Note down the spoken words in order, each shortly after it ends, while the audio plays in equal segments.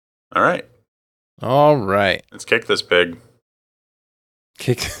All right. All right. Let's kick this pig.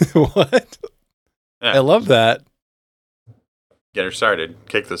 Kick what? Yeah. I love that. Get her started.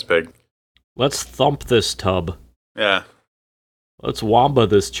 Kick this pig. Let's thump this tub. Yeah. Let's wamba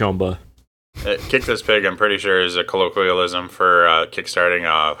this chumba. Kick this pig, I'm pretty sure, is a colloquialism for kickstarting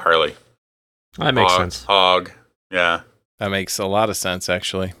Harley. That makes sense. Hog. Yeah. That makes a lot of sense,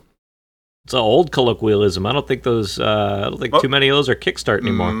 actually. It's an old colloquialism. I don't think those. I don't think too many of those are Kickstart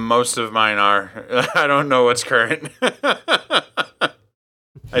anymore. Most of mine are. I don't know what's current.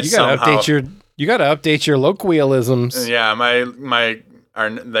 You gotta update your loquialisms. Yeah,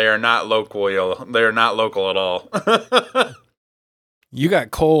 they are not local. They are not local at all. You got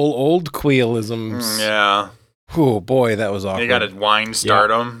Cole old quialisms. Yeah. Oh boy, that was awkward. You got to wine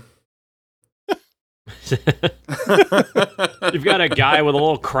stardom. You've got a guy with a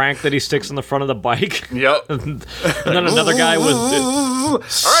little crank that he sticks in the front of the bike. Yep. And then another guy with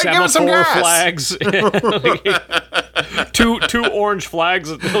semaphore flags. two orange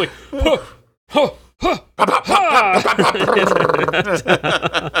flags. Like,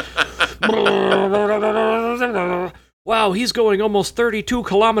 wow, he's going almost 32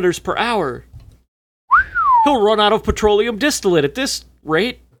 kilometers per hour. He'll run out of petroleum distillate at this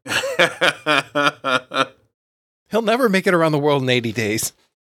rate. He'll never make it around the world in 80 days.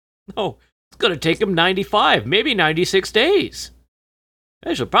 No, it's going to take him 95, maybe 96 days.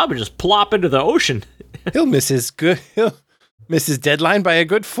 They should probably just plop into the ocean. He'll miss his deadline by a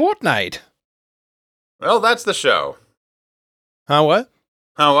good fortnight. Well, that's the show. Huh, what?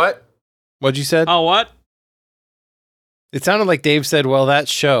 Huh, what? What'd you said? Oh, what? It sounded like Dave said, well, that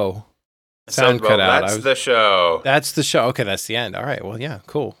show. Sound cut out. That's the show. That's the show. Okay, that's the end. All right, well, yeah,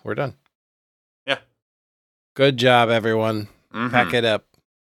 cool. We're done. Yeah. Good job, everyone. Mm-hmm. Pack it up.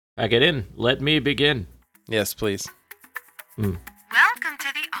 Pack it in. Let me begin. Yes, please. Welcome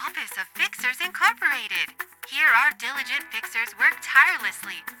to the office of Fixers Incorporated. Here, our diligent fixers work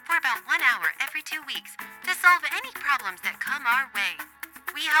tirelessly for about 1 hour every 2 weeks to solve any problems that come our way.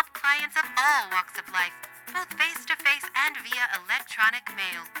 We help clients of all walks of life, both face-to-face and via electronic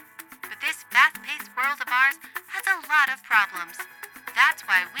mail. But this fast-paced world of ours has a lot of problems. That's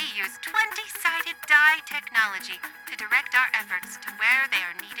why we use 20-sided die technology to direct our efforts to where they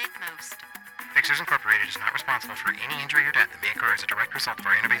are needed most. Fixers Incorporated is not responsible for any injury or death that may occur as a direct result of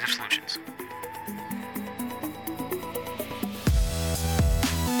our innovative solutions.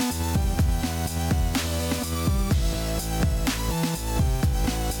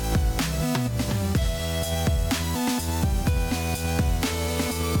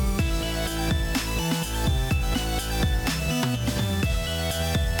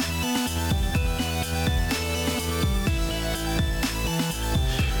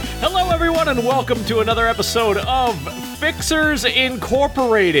 Hello, everyone, and welcome to another episode of Fixers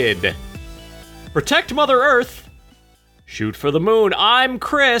Incorporated. Protect Mother Earth. Shoot for the moon. I'm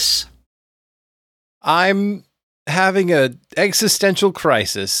Chris. I'm having an existential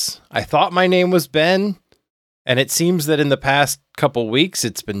crisis. I thought my name was Ben, and it seems that in the past couple weeks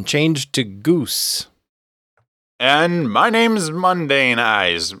it's been changed to Goose. And my name's Mundane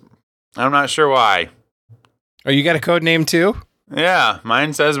Eyes. I'm not sure why. Oh, you got a code name too? Yeah,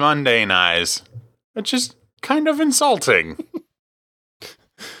 mine says Mundane Eyes, which is kind of insulting.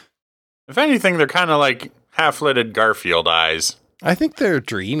 If anything, they're kind of like half-lidded Garfield eyes. I think they're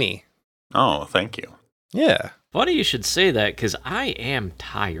dreamy. Oh, thank you. Yeah. Funny you should say that, because I am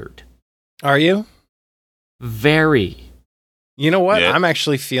tired. Are you? Very. You know what? Yeah. I'm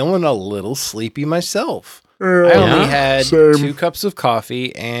actually feeling a little sleepy myself. I only had 2 cups of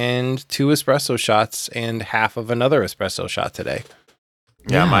coffee and 2 espresso shots and half of another espresso shot today.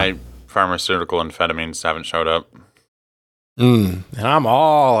 Yeah, my pharmaceutical amphetamines haven't showed up. And I'm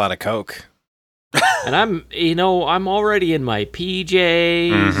all out of Coke. And I'm already in my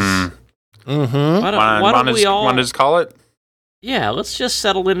PJs. Mm-hmm. Mm-hmm. Why don't we all... Want to just call it? Yeah, let's just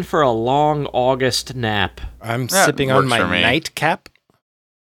settle in for a long August nap. I'm That sipping on works my for me. nightcap.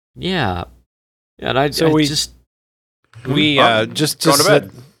 Yeah. And So we to bed.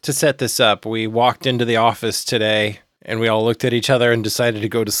 to set this up, we walked into the office today and we all looked at each other and decided to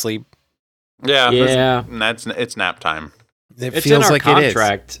go to sleep. Yeah. Yeah. It's nap time. It It's feels in our like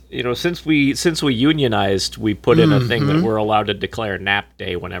contract. You know, since we unionized, we put in a thing that Mhm. we're allowed to declare nap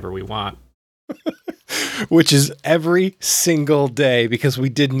day whenever we want. it is. Which is every single day because we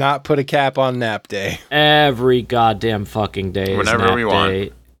did not put a cap on nap day. Every goddamn fucking day. Whenever is nap we want.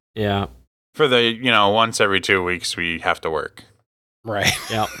 day. Yeah. For the, once every 2 weeks we have to work. Right.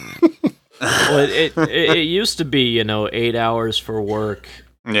 Yeah. Well, it used to be, 8 hours for work,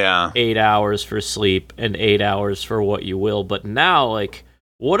 Yeah. 8 hours for sleep, and 8 hours for what you will. But now,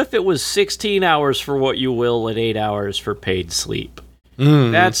 What if it was 16 hours for what you will and 8 hours for paid sleep?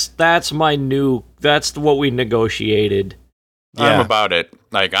 That's what we negotiated. I'm Yeah. about it.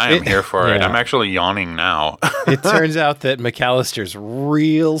 Like, I am here for it. Yeah. I'm actually yawning now. It turns out that McAllister's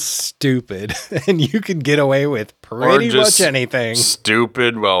real stupid, and you can get away with pretty just much anything.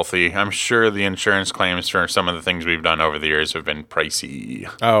 Stupid wealthy. I'm sure the insurance claims for some of the things we've done over the years have been pricey.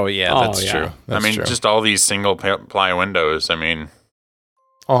 Oh, yeah, Oh, that's yeah. true. That's I mean, true. just all these single ply windows. I mean,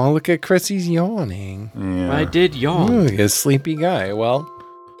 Oh, look at Chris, he's yawning. yeah. I did yawn. Ooh, a sleepy guy. Well,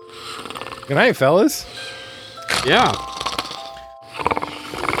 good night, fellas. Yeah.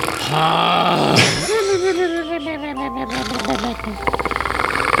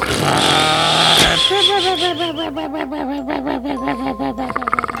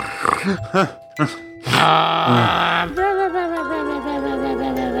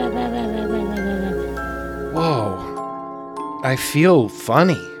 Whoa. I feel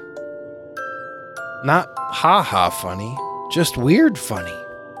funny. Not ha-ha funny, just weird funny.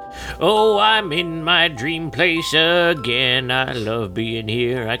 Oh, I'm in my dream place again. I love being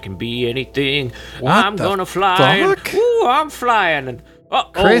here. I can be anything. What I'm the gonna fly. fuck? Ooh, I'm flying. And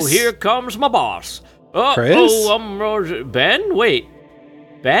Chris? here comes my boss. Chris? Ben? Wait.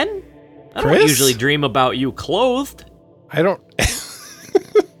 Ben? I don't Chris? usually dream about you clothed. I don't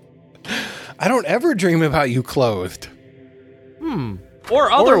I don't ever dream about you clothed.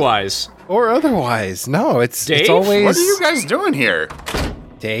 Or otherwise. Or otherwise. No, it's Dave? always What are you guys doing here?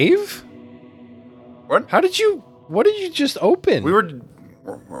 Dave? What? What did you just open? We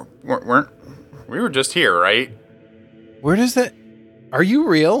were just here, right? Where does that Are you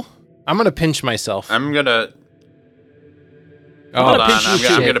real? I'm gonna pinch myself. I'm gonna. Oh, Hold on. pinch you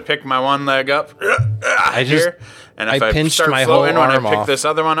I'm too. gonna pick my one leg up. I just- here, and if I I, pinched start my whole floating when I arm pick off. this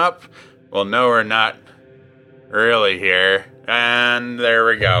other one up, well, no, we're not really here. And there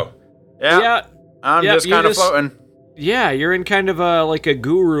we go. Yeah. I'm Yep, just you kind of just- floating. Yeah, you're in kind of like a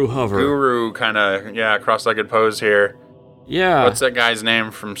guru hover. Guru kind of, cross-legged pose here. Yeah. What's that guy's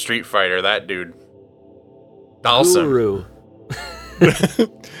name from Street Fighter? That dude. Dawson. Guru.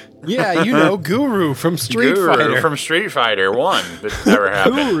 Yeah, you know Guru from Street Guru Fighter. from Street Fighter 1. That never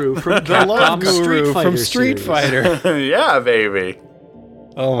happened. Guru from the love Capcom's Guru Street Fighter from Street series. Fighter. Yeah, baby.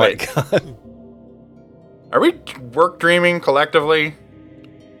 Oh my Wait. god. Are we work dreaming collectively?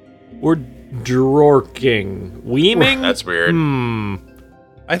 We're drorking. Weeming? That's weird.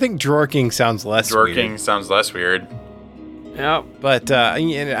 I think drorking sounds less Dorking weird. sounds less weird. Yep. But I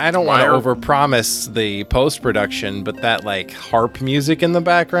don't want Why to are- overpromise the post-production, but that like harp music in the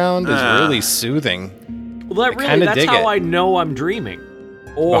background is Ah. really soothing. Well, kinda that's dig how it. I know I'm dreaming.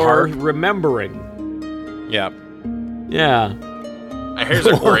 Or harp? remembering. Yep. Yeah. Here's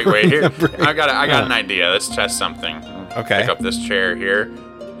a great way here. Remembering. I got an idea. Let's test something. Okay. Pick up this chair here.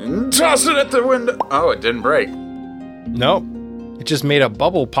 And toss it at the window. Oh, it didn't break. Nope. It just made a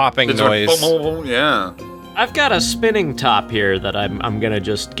bubble popping It just noise. went boom, boom, boom. Yeah. I've got a spinning top here that I'm gonna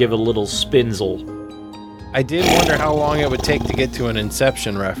just give a little spinzel. I did wonder how long it would take to get to an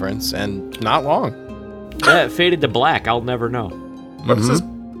Inception reference, and not long. Yeah, it faded to black. I'll never know. What is this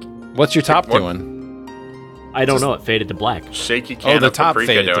What's your top What? doing? I don't know. It faded to black. shaky can Oh, the of top paprika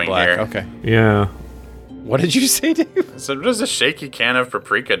faded to doing black. here? Okay. Yeah. What did you say, Dave? So what is this shaky can of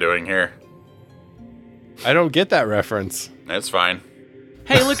paprika doing here? I don't get that reference. That's fine.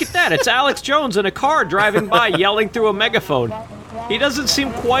 Hey, look at that. It's Alex Jones in a car driving by yelling through a megaphone. He doesn't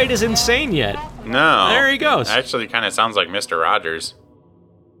seem quite as insane yet. No. There he goes. Actually, kind of sounds like Mr. Rogers.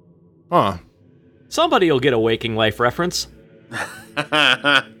 Huh. Somebody will get a Waking Life reference.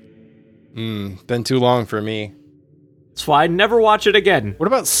 Been too long for me. It's fine. Never watch it again. What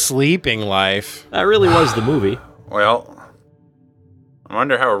about Sleeping Life? That really was the movie. Well, I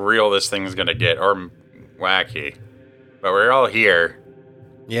wonder how real this thing's gonna get, or wacky. But we're all here,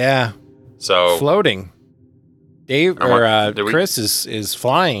 Yeah. so Floating. Dave I want- or do we- Chris is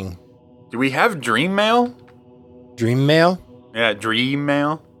flying. do we have dream mail? Dream mail? Yeah, dream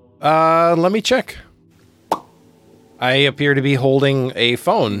mail. Let me check. I appear to be holding a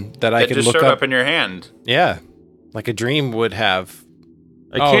phone that I That can just look showed up. up in your hand. Yeah. Like a dream would have.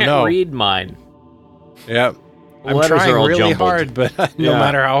 I Oh, can't no. read mine. Yep. I'm Letters trying are all really jumbled. hard, but no Yeah.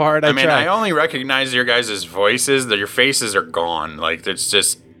 matter how hard I I mean, try. I only recognize your guys' voices. That your faces are gone. Like it's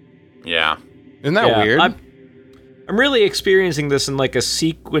just, yeah. Isn't that Yeah, weird? I'm really experiencing this in like a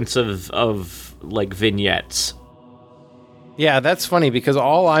sequence of like vignettes. Yeah, that's funny because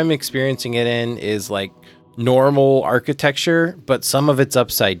all I'm experiencing it in is like normal architecture, but some of it's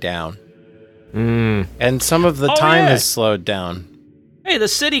upside down. And some of the Oh, time yeah. has slowed down. Hey, the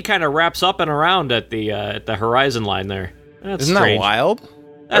city kind of wraps up and around at the horizon line there. That's Isn't strange. that wild?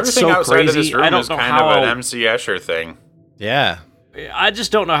 That's Everything so outside crazy. of this room I don't is know kind how of an MC Escher thing. Yeah. I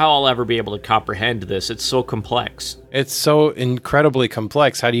just don't know how I'll ever be able to comprehend this. It's so complex. It's so incredibly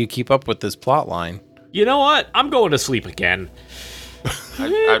complex. How do you keep up with this plot line? You know what? I'm going to sleep again.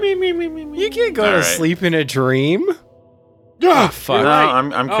 You can't go All to right. sleep in a dream. Oh, fuck. No,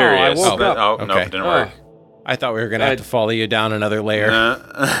 right. I'm Oh, curious. I woke but- up. Oh, no, Okay. it didn't work. I thought we were going to have to follow you down another layer.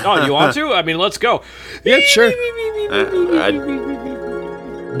 Oh, you want to? I mean, let's go. Yeah, sure.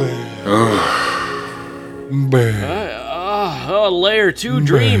 Layer 2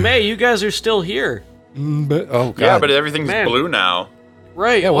 dream. Hey, you guys are still here. Oh, God. Yeah, but everything's Man. blue now.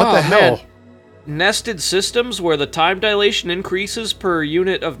 Right. Yeah, what oh, the hell? Man. Nested systems where the time dilation increases per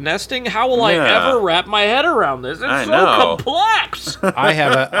unit of nesting? How will I Yeah. ever wrap my head around this? It's I so know. complex. I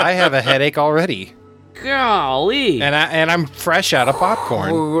have a headache already. Golly. And I'm fresh out of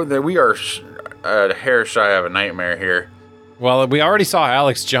popcorn. Oh, we are a hair shy of a nightmare here. Well, we already saw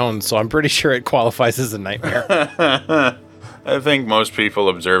Alex Jones, so I'm pretty sure it qualifies as a nightmare. I think most people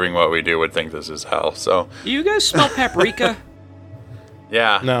observing what we do would think this is hell. So, Do you guys smell paprika?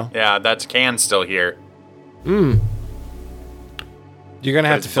 yeah. No. Yeah, that's can still here. You're gonna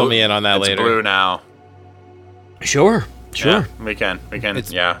have It's to fill blue- me in on that it's later. blue now. Sure. Yeah, we can.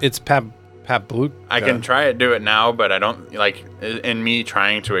 It's yeah. It's Pap Blue. I can try to do it now, but I don't like in me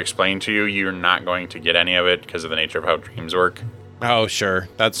trying to explain to you. You're not going to get any of it because of the nature of how dreams work. Oh, sure,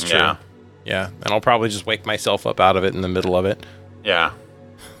 that's true. Yeah. Yeah, and I'll probably just wake myself up out of it in the middle of it. Yeah.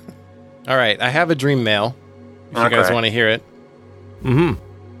 All right, I have a dream mail. If you guys Okay. want to hear it. Mm-hmm.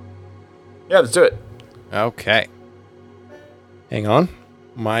 Yeah, let's do it. Okay. Hang on.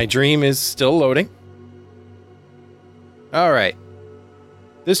 My dream is still loading. All right.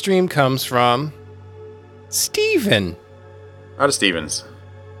 This dream comes from Steven. Out of Stevens.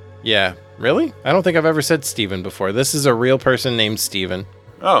 Yeah, really? I don't think I've ever said Steven before. This is a real person named Steven.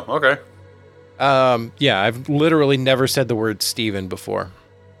 Oh, okay. Yeah, I've literally never said the word Steven before.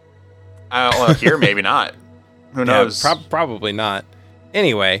 Well, here maybe not. Who knows? Yeah, probably not.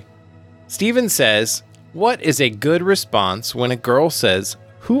 Anyway, Steven says, "What is a good response when a girl says,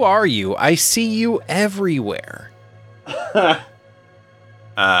 'Who are you? I see you everywhere.'"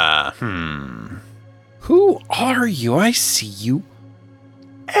 Who are you? I see you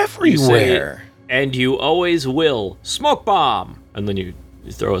everywhere. And you always will. Smoke bomb. And then you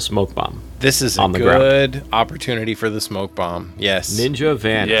throw a smoke bomb. This is a On the ground. good opportunity for the smoke bomb. Yes. Ninja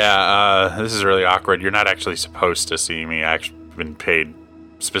vanish. Yeah, this is really awkward. You're not actually supposed to see me. I've been paid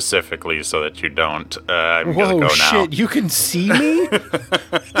specifically so that you don't. I'm Whoa, gonna go now. shit, you can see me?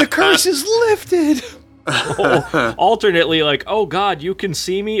 The curse is lifted. Alternately, like, oh god, you can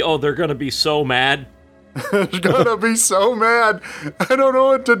see me? Oh, they're gonna be so mad. I'm gonna be so mad. I don't know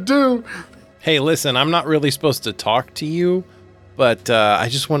what to do. Hey, listen, I'm not really supposed to talk to you, but I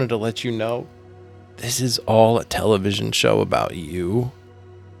just wanted to let you know this is all a television show about you.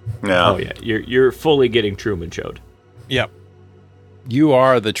 Yeah. Oh yeah, you're fully getting Truman showed. Yep. You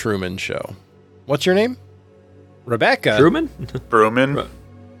are the Truman Show. What's your name? Rebecca. Truman? Brewman.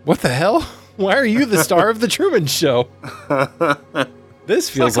 What the hell? Why are you the star of the Truman Show? This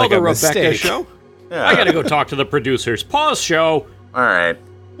feels It's not like called a the Rebecca mistake. show. Yeah. I gotta go talk to the producers. Pause show. All right.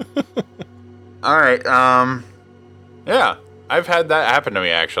 All right. Yeah, I've had that happen to me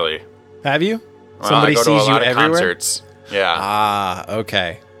actually. Have you? Well, Somebody I go to sees a you lot of everywhere? concerts. Yeah. Ah,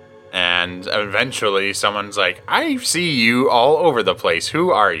 okay. And eventually someone's like, I see you all over the place.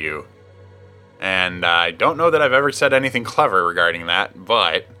 Who are you? And I don't know that I've ever said anything clever regarding that,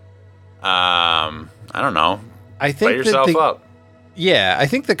 but I don't know. I Play think yourself that up. Yeah, I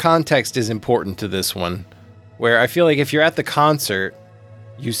think the context is important to this one. Where I feel like if you're at the concert,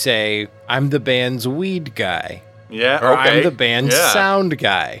 you say, "I'm the band's weed guy." Yeah, Or okay. I'm the band's Yeah. sound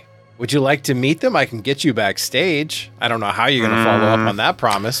guy. Would you like to meet them? I can get you backstage. I don't know how you're going to follow up on that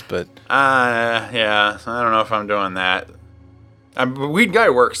promise, but Yeah, I don't know if I'm doing that. Weed guy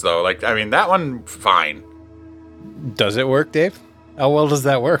works though. Like, I mean, that one, fine. does it work, Dave? How well does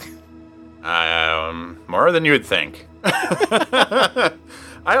that work? More than you would think.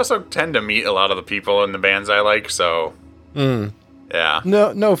 I also tend to meet a lot of the people in the bands I like, so yeah,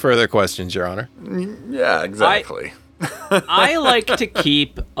 No further questions, Your Honor. yeah, exactly. I like to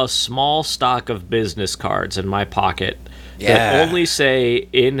keep a small stock of business cards in my pocket Yeah. that only say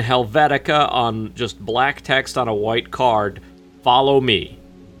in Helvetica on just black text on a white card, "Follow me."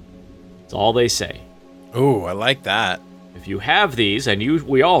 That's all they say. Ooh, I like that. If you have these, and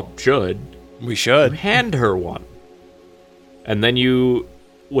we all should, We should. hand her one. And then you,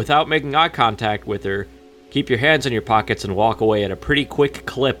 without making eye contact with her, keep your hands in your pockets and walk away at a pretty quick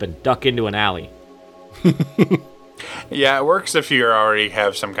clip and duck into an alley. Yeah, it works if you already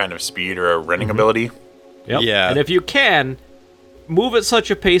have some kind of speed or a running ability. Yep. Yeah. And if you can, move at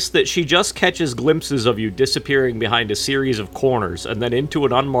such a pace that she just catches glimpses of you disappearing behind a series of corners and then into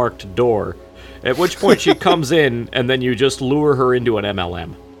an unmarked door, at which point she comes in and then you just lure her into an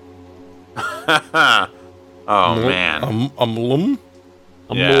MLM. Oh, man. Lum?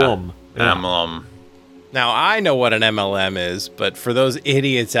 MLM. Yeah. Emblem. Now, I know what an MLM is, but for those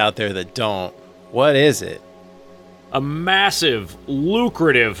idiots out there that don't, what is it? A massive,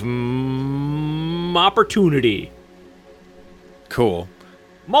 lucrative opportunity. Cool.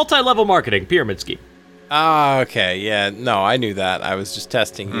 Multi-level marketing pyramid scheme. Ah, okay. Yeah, no, I knew that. I was just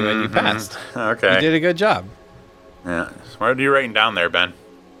testing you, and you passed. Okay. You did a good job. Yeah. So what are you writing down there, Ben?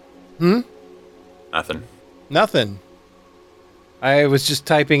 Nothing. Nothing. I was just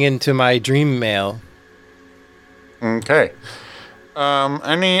typing into my dream mail. Okay.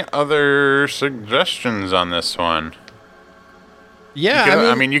 Any other suggestions on this one? Yeah,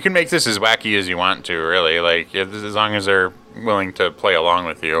 I mean, you can make this as wacky as you want to, really. Like, as long as they're willing to play along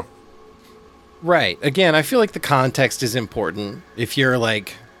with you. right. Again, I feel like the context is important. If you're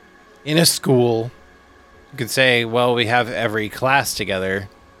like in a school, you can say, well, we have every class together.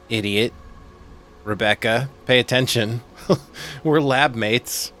 Idiot. Rebecca, pay attention. We're lab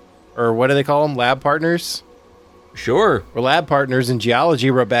mates. Or what do they call them? Lab partners? Sure. We're lab partners in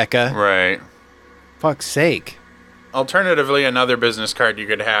geology, Rebecca. Right. Fuck's sake. Alternatively, another business card you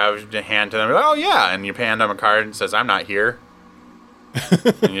could have to hand to them. Oh, yeah. And you hand them a card and says, I'm not here.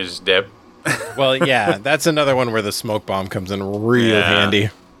 And you just dip. Well, yeah, that's another one where the smoke bomb comes in real Yeah. handy.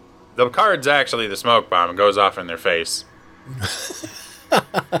 The card's actually the smoke bomb. It goes off in their face.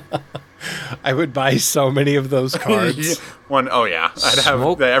 I would buy so mmany of those cards. Oh, yeah. I'd have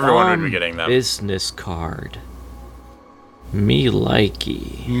Smoke everyone would bomb be getting them. Business card. Me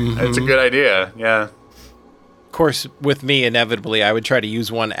likey. It's a good idea. Yeah. Of course, with me, inevitably, I would try to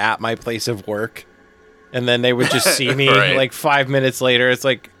use one at my place of work. And then they would just see me Right. like 5 minutes later. It's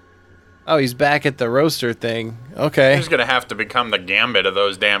like, oh, he's back at the roaster thing. You're Okay. just going to have to become the gambit of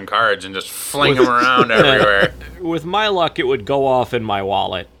those damn cards and just fling them around everywhere. With my luck, it would go off in my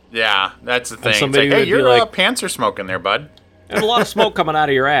wallet. Yeah, that's the thing. It's somebody like, hey, would be your like- pants are smoking there, bud. And a lot of smoke coming out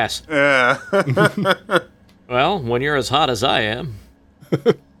of your ass. Yeah. Well, when you're as hot as I am.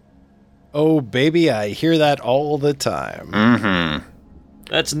 Oh, baby, I hear that all the time.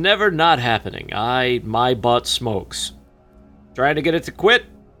 That's never not happening. My butt smokes. Trying to get it to quit.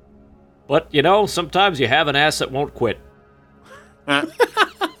 But, you know, sometimes you have an ass that won't quit.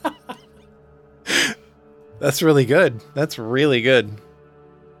 That's really good. That's really good.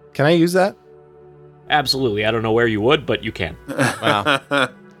 Can I use that? Absolutely. I don't know where you would, but you can. Wow.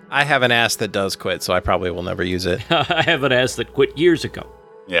 I have an ass that does quit, so I probably will never use it. I have an ass that quit years ago.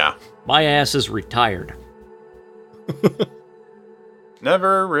 Yeah. My ass is retired.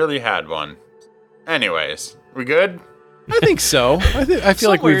 Never really had one. Anyways, we good? I think so. I feel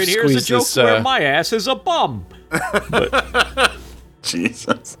like Somewhere we've in here is a squeezed joke this. where my ass is a bum.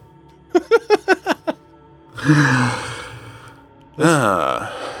 Jesus.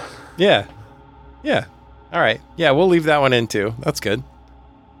 Yeah. Yeah. All right. Yeah, we'll leave that one in too. That's good.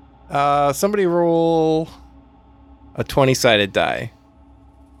 Somebody roll a 20-sided die.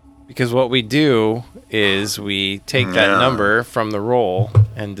 Because what we do is we take that Yeah. number from the roll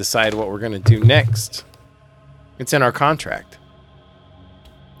and decide what we're going to do next. It's in our contract.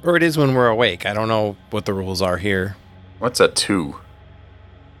 Or it is when we're awake. I don't know what the rules are here. What's a 2?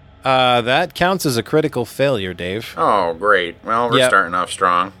 That counts as a critical failure, Dave. Oh, great. Well, we're Yep. starting off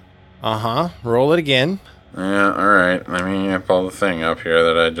strong. Uh-huh. Roll it again. Yeah, all right. Let me pull the thing up here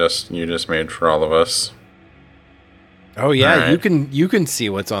that you just made for all of us. Oh yeah, All right. you can see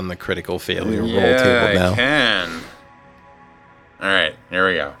what's on the critical failure roll Yeah, table now. I can. All right, here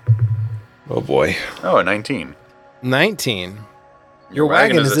we go. Oh boy. Oh, a 19. 19. Your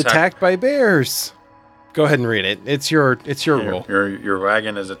wagon is attacked by bears. Go ahead and read it. It's your roll. Your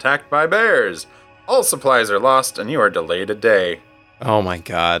wagon is attacked by bears. All supplies are lost, and you are delayed a day. Oh my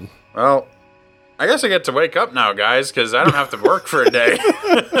god. Well, I guess I get to wake up now, guys, because I don't have to work for a day.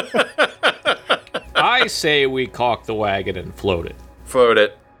 I say we caulk the wagon and float it. Float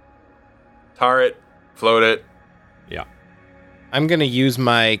it. Tar it. Float it. Yeah. I'm going to use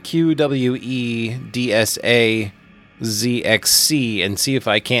my QWE DSA-ZXC and see if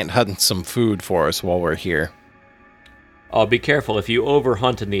I can't hunt some food for us while we're here. Oh, be careful. If you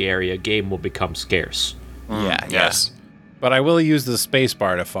overhunt in the area, game will become scarce. Yeah, Yes. But I will use the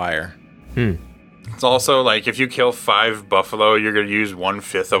spacebar to fire. It's also like if you kill 5 buffalo, you're going to use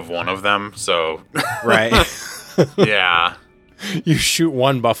 1/5 of one of them. So, Right. yeah. You shoot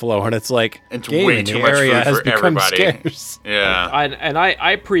one buffalo, and it's like It's game way in the too much area food has for become everybody. scarce. Yeah.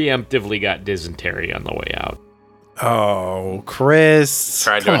 I preemptively got dysentery on the way out. Oh, Chris!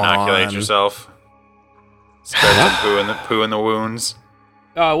 Tried to come inoculate on. yourself. Spread some poo in the wounds.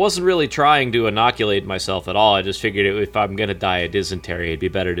 I wasn't really trying to inoculate myself at all. I just figured if I'm gonna die of dysentery, it'd be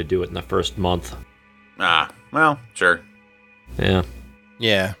better to do it in the first month. Ah, well, sure. Yeah.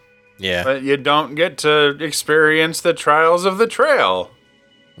 Yeah, yeah. But you don't get to experience the trials of the trail.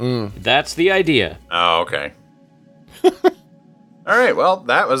 That's the idea. Oh, okay. All right, well,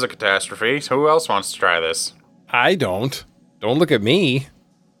 that was a catastrophe. Who else wants to try this? I don't. Don't look at me.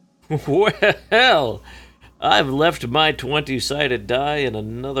 Well, I've left my 20-sided die in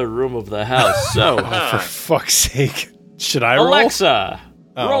another room of the house. So, For fuck's sake. Should I roll? Alexa,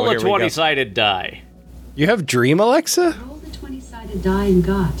 Oh, roll a here we go. 20-sided die. You have Dream, Alexa? Roll the 20-sided die and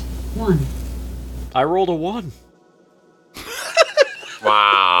got 1. I rolled a 1.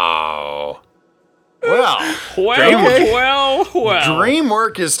 Wow. Well, Well. dream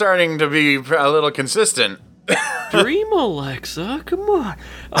work is starting to be a little consistent. Dream, Alexa. Come on.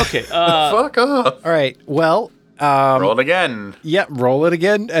 Okay. Fuck off. All right. Well, Roll it again. yeah, roll it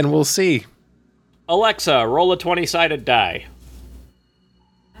again, and we'll see. Alexa, roll a 20-sided die.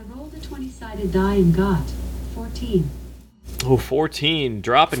 I rolled a 20-sided die and got 14. Oh, 14.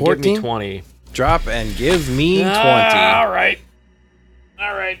 Drop and give 14? me 20. Drop and give me 20. All right.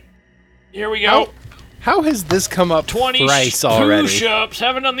 Here we go. How has this come up 20 thrice already? push-ups.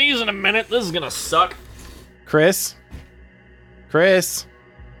 Haven't done these in a minute. This is gonna suck. Chris?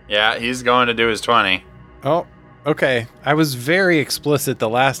 Yeah, he's going to do his 20. Oh, okay. I was very explicit the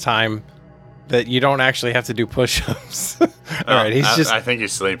last time that you don't actually have to do push-ups. All right, I think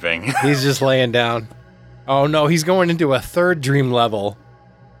he's sleeping. he's just laying down. Oh no, he's going into a third dream level.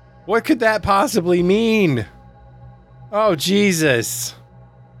 What could that possibly mean? Oh Jesus.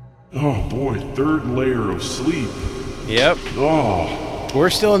 Oh boy, third layer of sleep. Yep. Oh, We're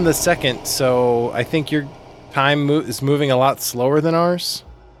still in the second, so I think your time is moving a lot slower than ours.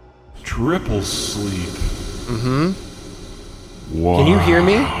 triple sleep. Mm-hmm. Wow. Can you hear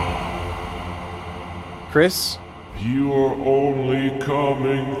me? Chris? You're only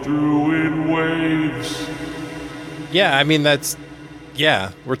coming through in waves. Yeah, I mean,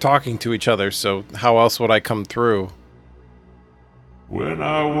 yeah, we're talking to each other, so how else would I come through? When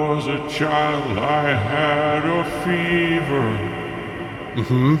I was a child, I had a fever.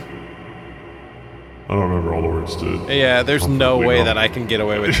 Mm-hmm. I don't remember all the words to. Yeah, there's no Hopefully way not. that I can get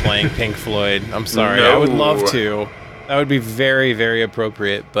away with playing Pink Floyd. I'm sorry. I would love No. to. That would be very, very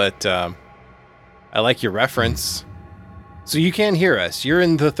appropriate, but I like your reference. So you can't hear us. You're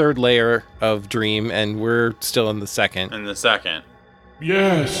in the third layer of Dream, and we're still in the second. In the second.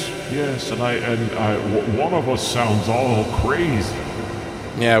 Yes, and one of us sounds all crazy.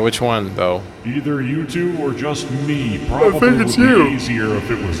 Yeah, which one, though? Either you two or just me. Probably think it's would be you. easier if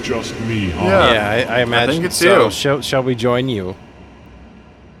it was just me, huh? Yeah. I imagine it's so. you. Shall we join you?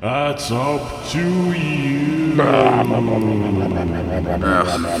 That's up to you. Oh,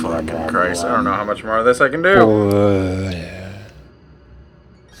 fucking Christ. I don't know how much more of this I can do.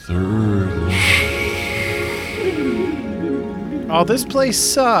 Third. Oh, this place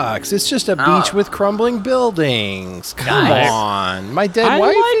sucks. It's just a beach with crumbling buildings. Come Guys. on. My dead I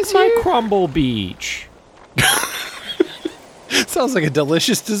wife like is my here? crumble beach. Sounds like a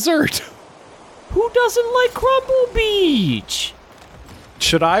delicious dessert. Who doesn't like crumble beach?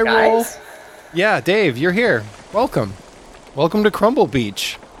 Should I roll? Guys? Yeah, Dave, you're here. Welcome. Welcome to Crumble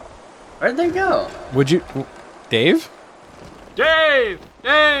Beach. Where'd they go? Would you... Dave? Dave!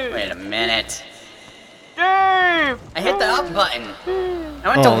 Wait a minute. I hit the up button. I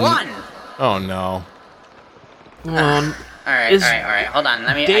went to Oh, 1. Oh, no. Alright, Is- alright. Hold on.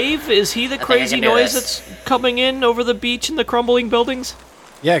 Let me. Dave, is he the think I crazy can do noise this. that's coming in over the beach and the crumbling buildings?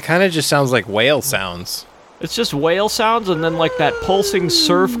 Yeah, it kind of just sounds like whale sounds. It's just whale sounds and then like that pulsing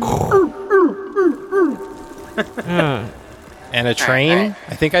surf. Yeah. And a train? alright.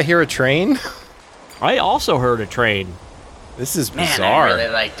 I think I hear a train. I also heard a train. This is Man, bizarre. I really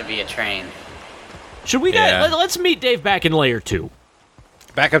like to be a train. Should we Yeah. let's meet Dave back in layer 2.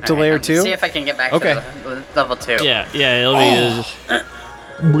 Back up to Alright, layer let's 2? See if I can get back Okay. to level 2. Yeah, it'll be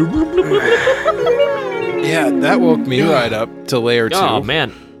Yeah, that woke me right up to layer 2. Oh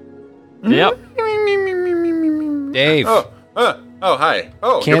man. Yep. Dave, Oh, hi.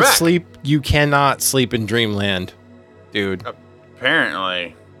 Oh, you're can't back. sleep. You cannot sleep in Dreamland. Dude,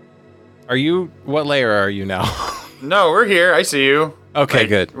 Apparently. are you... What layer are you now? No, we're here. I see you. Okay, Like,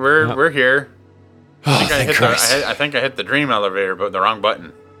 good. We're here. Oh, I thank hit Christ. I think I hit the dream elevator, but the wrong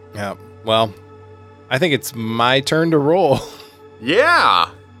button. Yeah, well, I think it's my turn to roll. Yeah.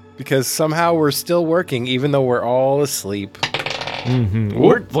 Because somehow we're still working even though we're all asleep.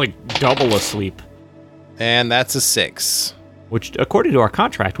 We're like double asleep. And that's a 6. Which, according to our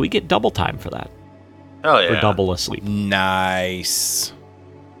contract, we get double time for that. Hell yeah. For double asleep. Nice.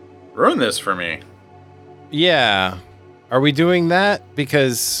 Ruin this for me. Yeah. Are we doing that?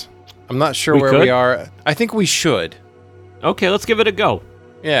 Because I'm not sure We where could. we are. I think we should. Okay, let's give it a go.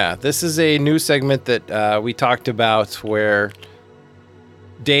 Yeah, this is a new segment that we talked about where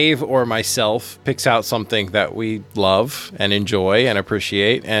Dave or myself picks out something that we love and enjoy and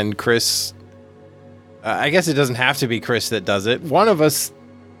appreciate, and Chris, I guess it doesn't have to be Chris that does it. One of us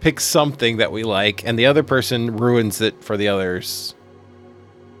picks something that we like, and the other person ruins it for the others.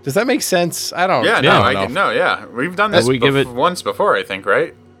 Does that make sense? I don't. Yeah, I no, don't I know. can, no, yeah. We've done this We give it- once before, I think,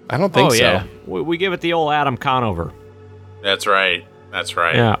 right? I don't think so. Yeah. We give it the old Adam Conover. That's right. That's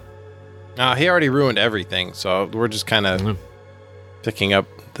right. Yeah. He already ruined everything, so we're just kind of picking up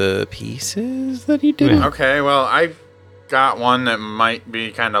the pieces that he did. Yeah. Okay, well, I've got one that might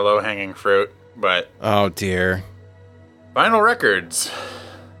be kind of low-hanging fruit, but Oh dear. vinyl records.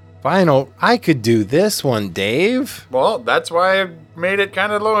 Vinyl. I could do this one, Dave. Well, that's why I made it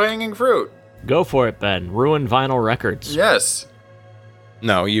kind of low-hanging fruit. Go for it, Ben. Ruin vinyl records. Yes.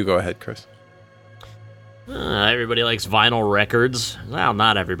 No, you go ahead, Chris. Everybody likes vinyl records. Well,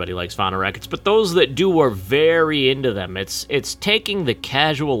 not everybody likes vinyl records, but those that do are very into them. It's taking the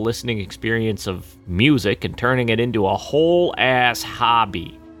casual listening experience of music and turning it into a whole ass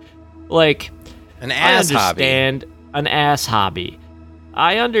hobby. Like An ass hobby. An ass hobby.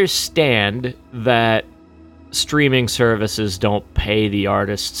 I understand that streaming services don't pay the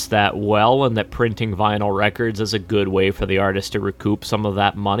artists that well, and that printing vinyl records is a good way for the artist to recoup some of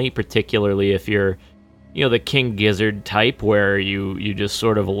that money, particularly if you're, you know, the King Gizzard type, where you just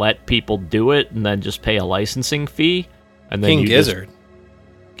sort of let people do it and then just pay a licensing fee. And then King Gizzard.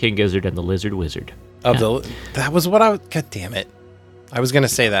 King Gizzard and the Lizard Wizard. That was what I was. God damn it! I was gonna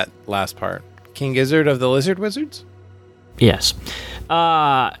say that last part. King Gizzard of the Lizard Wizards. Yes.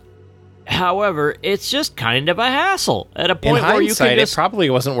 However, it's just kind of a hassle at a In point where you hindsight, can just it probably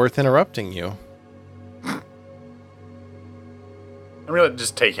wasn't worth interrupting you. I'm going to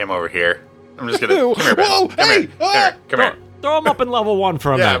just take him over here. I'm just going to... Come here, Ben. Whoa, Come hey, here. Come here. throw him up in level 1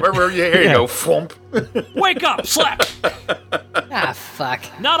 for a Yeah, minute. here you go. Thwomp. Wake up, slap! Ah, fuck.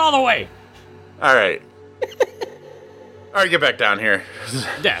 Not all the way. All right. All right, get back down here.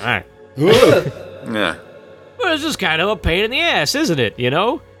 Yeah, all right. Yeah. Well, it's just kind of a pain in the ass, isn't it? You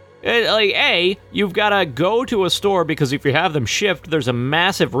know? You've got to go to a store because if you have them shipped, there's a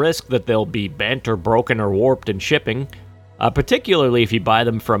massive risk that they'll be bent or broken or warped in shipping. Particularly if you buy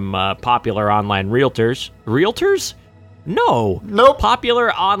them from popular online realtors. Realtors? No. Nope.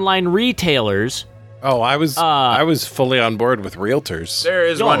 Popular online retailers. Oh, I was fully on board with realtors. There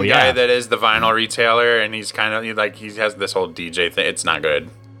is Oh, one guy yeah. that is the vinyl retailer, and he's kind of like, he has this whole DJ thing. It's not good.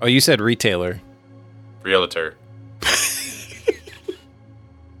 Oh, you said retailer. Realtor.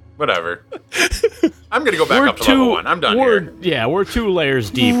 Whatever. I'm going to go back up to level 1. I'm done here. Yeah, we're 2 layers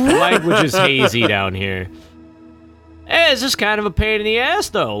deep. The language is hazy down here. It's just kind of a pain in the ass,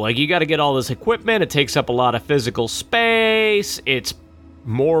 though. Like, you got to get all this equipment. It takes up a lot of physical space. It's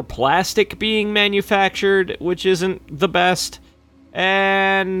more plastic being manufactured, which isn't the best.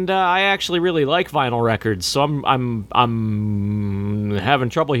 And I actually really like vinyl records, so I'm having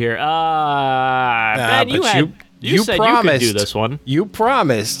trouble here. Ben, but you said promised, you could do this one. You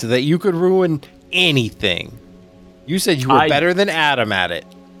promised that you could ruin anything. You said you were better than Adam at it.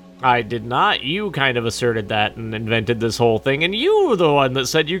 I did not. You kind of asserted that and invented this whole thing, and you were the one that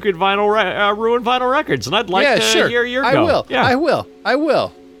said you could ruin vinyl records, and I'd like to hear your I go. will. Yeah. I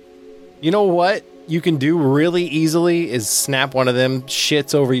will. You know what you can do really easily is snap one of them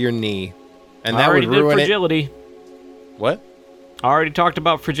shits over your knee, and that would ruin it. fragility. What? I already talked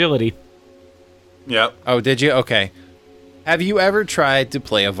about fragility. Yep. Oh, did you? Okay. Have you ever tried to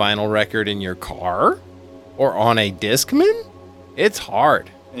play a vinyl record in your car or on a Discman? It's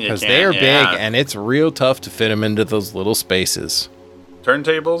hard because they are big and it's real tough to fit them into those little spaces.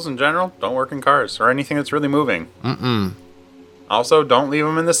 Turntables in general don't work in cars or anything that's really moving. Also, don't leave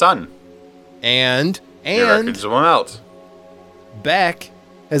them in the sun. And Your records will melt. Beck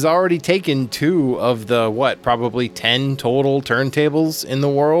has already taken 2 of the, probably 10 total turntables in the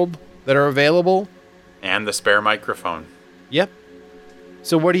world that are available. And the spare microphone. Yep.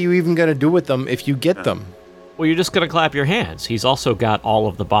 So what are you even going to do with them if you get them? Well, you're just going to clap your hands. He's also got all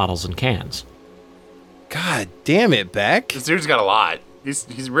of the bottles and cans. God damn it, Beck. This dude's got a lot. He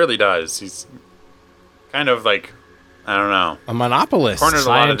really does. He's kind of like, I don't know. A monopolist. Cornered a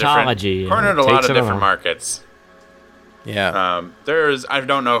lot of Scientology, different takes it different all. markets. Yeah. I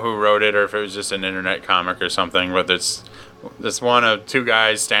don't know who wrote it or if it was just an internet comic or something, but it's this one of two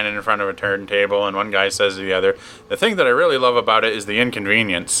guys standing in front of a turntable, and one guy says to the other, "The thing that I really love about it is the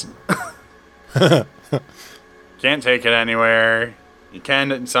inconvenience. Can't take it anywhere. You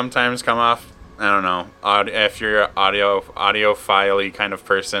can sometimes come off, I don't know, if you're an audiophile kind of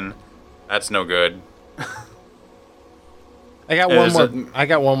person, that's no good." I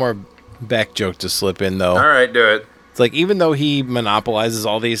got one more Beck joke to slip in though. All right, do it. It's like, even though he monopolizes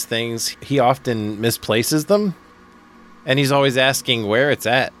all these things, he often misplaces them, and he's always asking where it's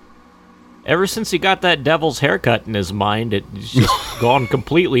at. Ever since he got that devil's haircut in his mind, it's just gone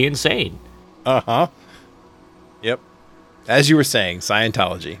completely insane. Uh-huh. Yep. As you were saying,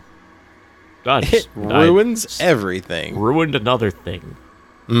 Scientology. God, It ruins everything. Ruined another thing.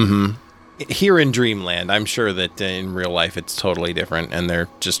 Mm-hmm. Here in Dreamland, I'm sure that in real life it's totally different, and they're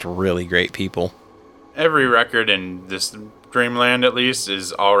just really great people. Every record in this Dreamland, at least,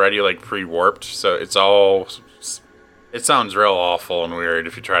 is already like pre-warped, so it sounds real awful and weird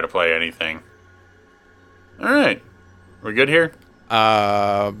if you try to play anything. All right, we good here?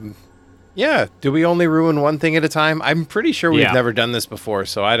 Yeah. Do we only ruin one thing at a time? I'm pretty sure we've never done this before,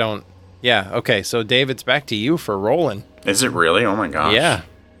 so I don't. Yeah. Okay. So Dave, it's back to you for rolling. Is it really? Oh my gosh. Yeah.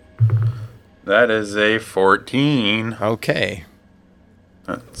 That is a 14. Okay.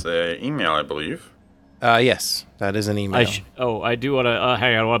 That's an email, I believe. Yes, that is an email. I do want to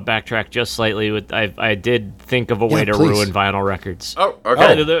hang on. I want to backtrack just slightly. I did think of a way to please. ruin vinyl records. Oh,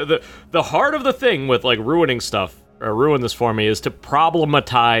 okay. The heart of the thing with like ruining stuff or ruin this for me is to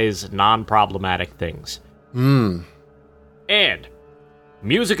problematize non-problematic things. And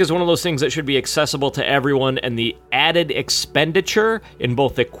music is one of those things that should be accessible to everyone, and the added expenditure in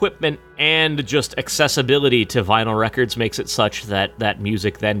both equipment and just accessibility to vinyl records makes it such that that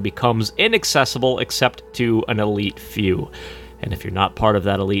music then becomes inaccessible except to an elite few. And if you're not part of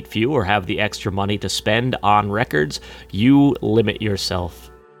that elite few or have the extra money to spend on records, you limit yourself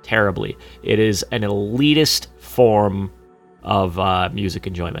terribly. It is an elitist form of music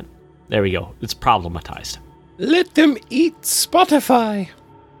enjoyment. There we go. It's problematized. Let them eat Spotify.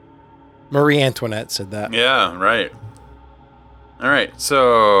 Marie Antoinette said that. Yeah, right. All right,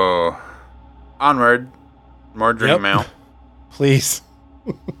 so onward. More dream mail. Please.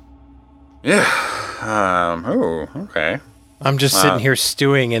 Yeah. Okay. I'm just sitting here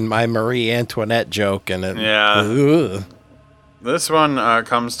stewing in my Marie Antoinette joke, and yeah. This one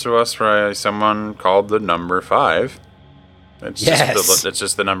comes to us by someone called the number 5. It's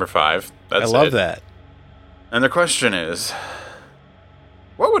just the number 5. That's I love that. And the question is,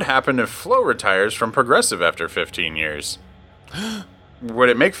 what would happen if Flo retires from Progressive after 15 years? Would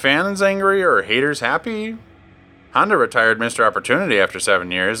it make fans angry or haters happy? Honda retired Mr. Opportunity after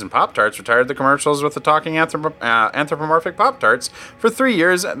 7 years, and Pop-Tarts retired the commercials with the talking anthropomorphic Pop-Tarts for 3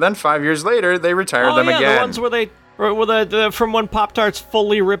 years, and then 5 years later, they retired them again. The ones where from when Pop-Tarts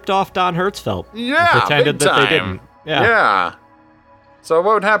fully ripped off Don Hertzfeldt. Yeah, and pretended big that time. they didn't. Yeah. So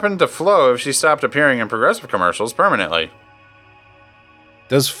what would happen to Flo if she stopped appearing in Progressive commercials permanently?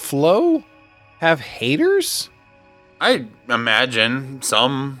 Does Flo have haters? I imagine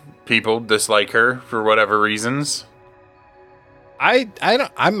some people dislike her for whatever reasons. I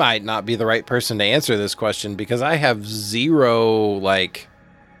might not be the right person to answer this question because I have zero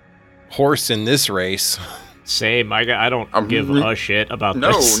horse in this race. Same. I don't give a shit about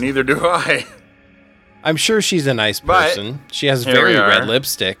this. No, neither do I. I'm sure she's a nice person. She has here very we are. red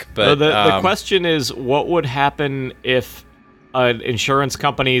lipstick, but the question is, what would happen if an insurance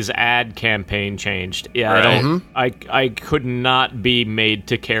company's ad campaign changed? Yeah, Right. I could not be made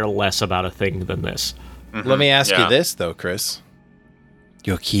to care less about a thing than this. Mm-hmm. let me ask you this though, Chris.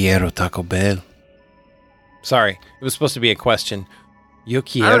 Yo quiero Taco Bell. Sorry, it was supposed to be a question. Yo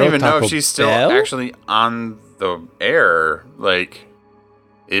quiero I don't even Taco know if she's still Bell? actually on the air.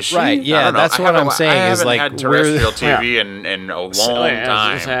 Is she? Right, yeah, I don't know. that's what I'm saying, I is, haven't had terrestrial Yeah. TV in a long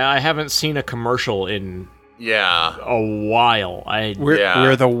I time. haven't seen a commercial in Yeah. a while.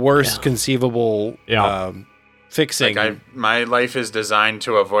 We're the worst conceivable Yeah. fixing. My life is designed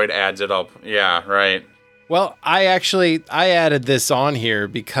to avoid ads at all. Yeah, right. Well, I added this on here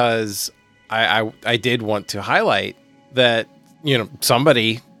because I did want to highlight that,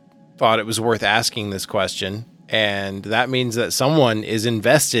 somebody thought it was worth asking this question, and that means that someone is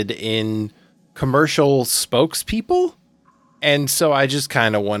invested in commercial spokespeople. And so I just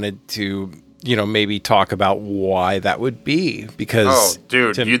kind of wanted to, maybe talk about why that would be, because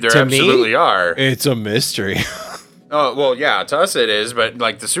there to absolutely me, are. It's a mystery. Oh, well, yeah, to us it is, but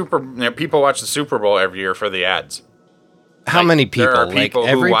people watch the Super Bowl every year for the ads. How many people? There are people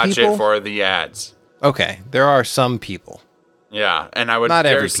who watch it for the ads. Okay, there are some people. Yeah, and I would Not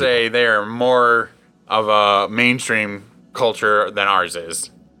dare every say they are more of a mainstream culture than ours is.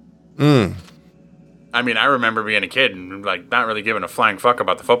 I mean, I remember being a kid and like not really giving a flying fuck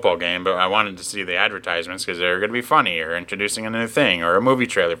about the football game, but I wanted to see the advertisements because they were going to be funny or introducing a new thing or a movie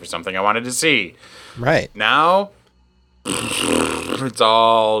trailer for something I wanted to see. Right. Now, it's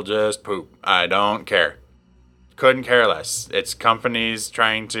all just poop. I don't care. Couldn't care less. It's companies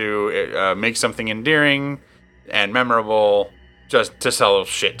trying to make something endearing and memorable just to sell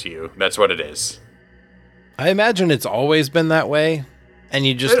shit to you. That's what it is. I imagine it's always been that way, and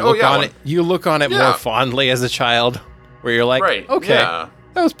you just look on it. You look on it more fondly as a child, where you're like, right, okay, yeah.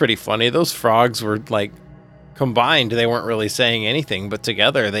 that was pretty funny. Those frogs were like combined; they weren't really saying anything, but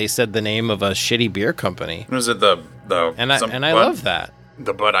together they said the name of a shitty beer company. Was it the I love that.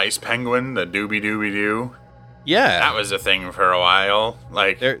 The Bud Ice Penguin, the Doobie Doobie Doo. Yeah, that was a thing for a while.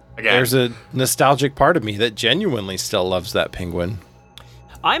 Like there's a nostalgic part of me that genuinely still loves that penguin.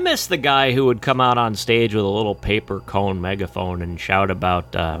 I miss the guy who would come out on stage with a little paper cone megaphone and shout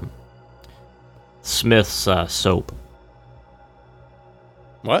about Smith's soap.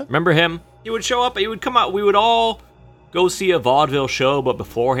 What? Remember him? He would show up, he would come out, we would all go see a vaudeville show, but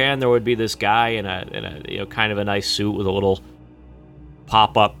beforehand there would be this guy in a kind of a nice suit with a little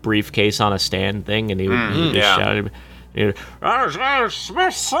pop-up briefcase on a stand thing, and he would just shout,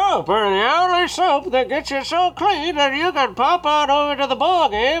 Smith's soap are the only soap that gets you so clean that you can pop on over to the ball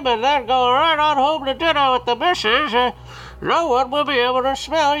game and then go right on home to dinner with the missus. No one will be able to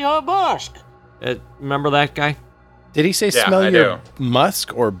smell your musk. Remember that guy? Did he say smell your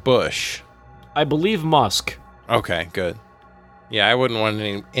musk or bush? I believe musk. Okay, good. Yeah, I wouldn't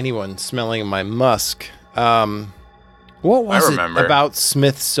want anyone smelling my musk. What was it about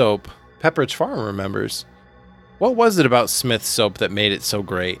Smith's soap? Pepperidge Farm remembers. What was it about Smith's soap that made it so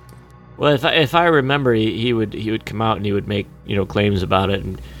great? Well, if I remember, he would come out and he would make claims about it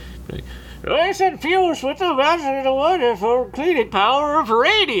and. It's infused with the wonderful cleaning power of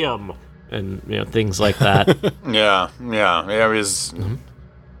radium, and things like that. yeah. It was. Mm-hmm.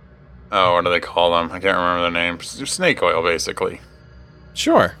 Oh, what do they call them? I can't remember their names. Snake oil, basically.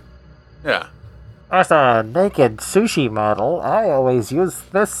 Sure. Yeah. As a naked sushi model, I always use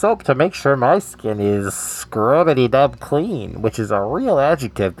this soap to make sure my skin is scrubbity-dub clean, which is a real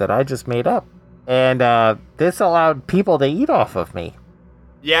adjective that I just made up. And this allowed people to eat off of me.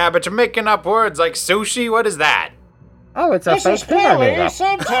 Yeah, but you're making up words like sushi? What is that? Oh, it's a fake thing I made up.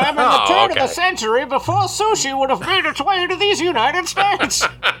 Sometime in the turn of the century before sushi would have made its way to these United States.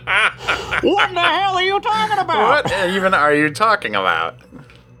 What in the hell are you talking about? What even are you talking about?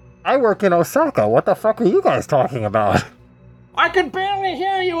 I work in Osaka. What the fuck are you guys talking about? I can barely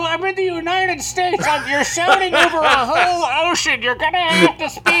hear you. I'm in the United States. You're shouting over a whole ocean. You're gonna have to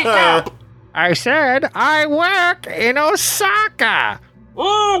speak up. I said I work in Osaka.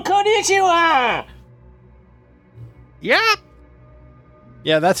 Oh, konnichiwa. Yep.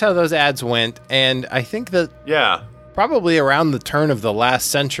 Yeah, that's how those ads went. And I think that probably around the turn of the last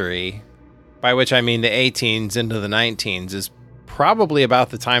century, by which I mean the 18s into the 19s, is probably about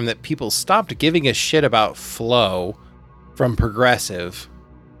the time that people stopped giving a shit about Flo from Progressive.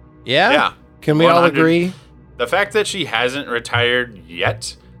 Yeah? Yeah. Can we all agree? The fact that she hasn't retired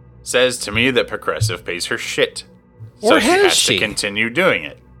yet says to me that Progressive pays her shit. Or so she has she? to continue doing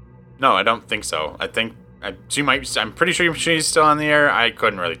it. No, I don't think so. I think she might. I'm pretty sure she's still on the air. I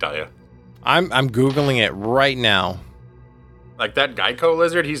couldn't really tell you. I'm Googling it right now. Like that Geico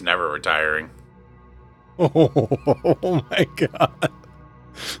lizard, he's never retiring. Oh my god.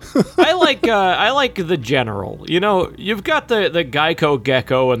 I like the general. You've got the Geico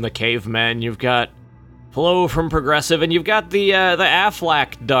gecko and the cavemen. You've got Flo from Progressive, and you've got the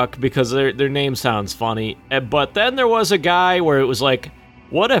Aflac duck because their name sounds funny. But then there was a guy where it was like,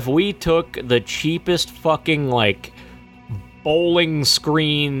 what if we took the cheapest fucking bowling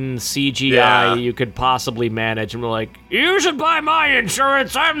screen CGI you could possibly manage, and we're like, you should buy my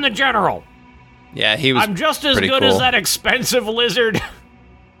insurance. I'm the general. Yeah, he was. I'm just as good as that expensive lizard,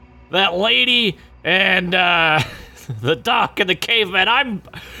 that lady, and the duck and the caveman.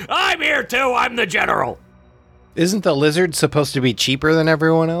 I'm here too. I'm the general. Isn't the lizard supposed to be cheaper than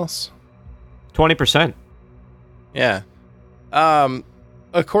everyone else? 20%. Yeah.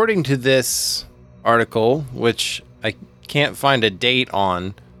 According to this article, which I can't find a date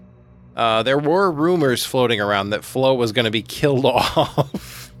on, there were rumors floating around that Flo was going to be killed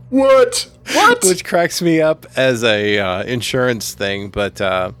off. What? Which cracks me up as a insurance thing, but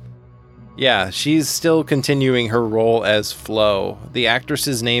yeah, she's still continuing her role as Flo. The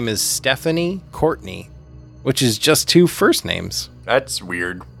actress's name is Stephanie Courtney, which is just two first names. That's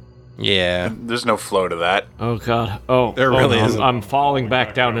weird. Yeah. There's no flow to that. Oh god. Oh, There really no, isn't. I'm falling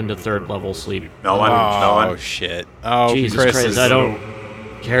back down into third level sleep. No one. Oh, shit. Oh, Jesus Chris Christ, is... I don't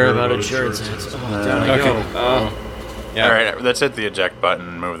care about insurance. Oh, down I go. Yeah. All right, let's hit the eject button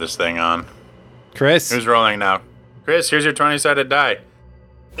and move this thing on. Chris? Who's rolling now? Chris, here's your 20-sided die.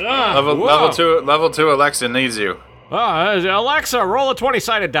 Whoa. Level 2 Alexa needs you. Alexa, roll a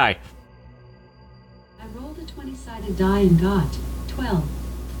 20-sided die. I rolled a 20-sided die and got 12.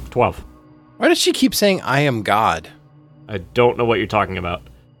 12. Why does she keep saying, I am God? I don't know what you're talking about.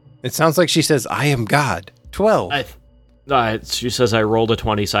 It sounds like she says, I am God. 12. She says I rolled a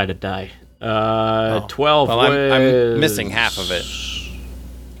 20-sided die. 12 Well, I'm missing half of it.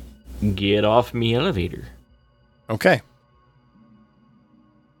 Get off me elevator. Okay.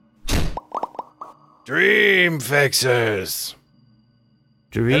 Dream Fixers.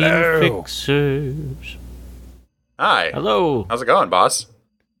 Dream Hello. Fixers. Hi. Hello. How's it going, boss?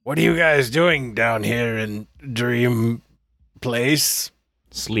 What are you guys doing down here in Dream Place?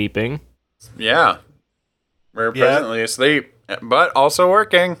 Sleeping. Yeah. We're presently asleep, but also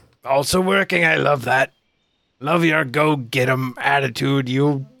working. Also working, I love that. Love your go-get-em attitude,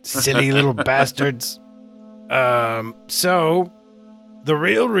 you silly little bastards. So, the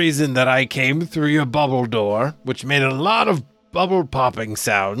real reason that I came through your bubble door, which made a lot of bubble-popping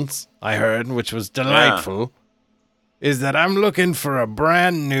sounds, I heard, which was delightful, is that I'm looking for a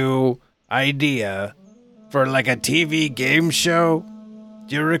brand new idea for like a TV game show.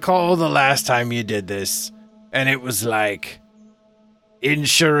 Do you recall the last time you did this? And it was like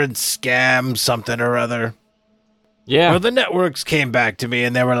insurance scam something or other. Yeah. Well, the networks came back to me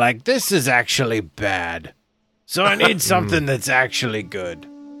and they were like, this is actually bad. So I need something that's actually good.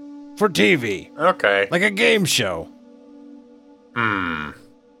 For TV. Okay. Like a game show.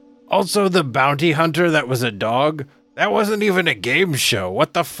 Also, the bounty hunter that was a dog, that wasn't even a game show.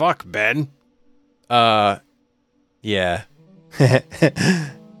 What the fuck, Ben? Yeah.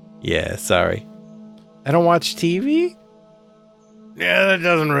 Yeah, sorry. I don't watch TV? Yeah, that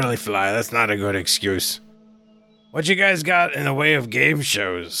doesn't really fly. That's not a good excuse. What you guys got in the way of game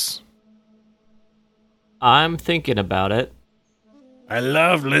shows? I'm thinking about it. I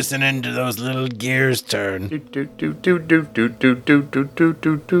love listening to those little gears turn.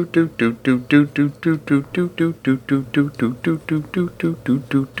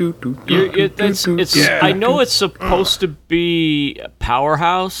 I know it's supposed to be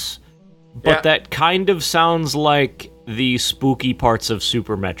Powerhouse, but that kind of sounds like the spooky parts of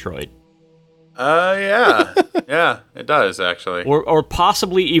Super Metroid. Yeah. Yeah, it does, actually. Or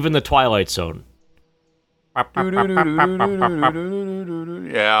possibly even the Twilight Zone. Yeah,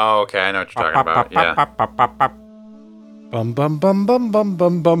 okay, I know what you're talking about. Yeah. Bum bum bum bum bum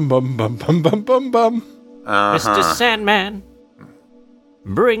bum bum bum bum bum bum bum bum. Mr. Sandman,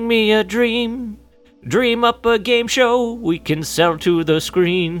 bring me a dream. Dream up a game show we can sell to the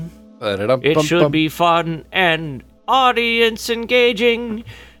screen. It should be fun and audience engaging,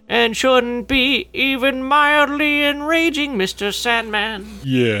 and shouldn't be even mildly enraging, Mr. Sandman.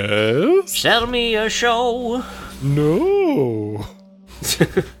 Yes? Sell me a show. No.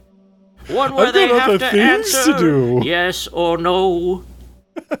 One where I've they got have other to things answer to do. yes or no.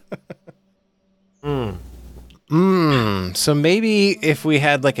 So maybe if we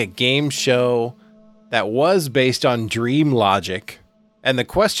had like a game show that was based on dream logic and the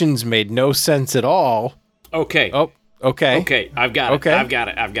questions made no sense at all. Okay. Oh, okay. Okay, I've got it. Okay. I've got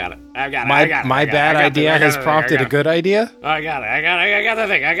it. My bad idea has prompted a good idea? I got the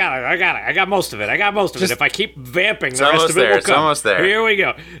thing. I got most of it. Just- If I keep vamping, the It's rest of it will it's come. almost there. Here we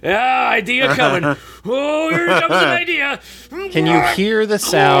go. Idea coming. Oh, here comes an idea. Can you hear the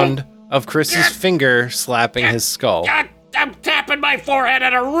sound of Chris's finger slapping his skull? God, I'm tapping my forehead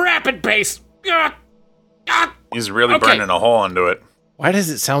at a rapid pace. He's really Okay. burning a hole into it. Why does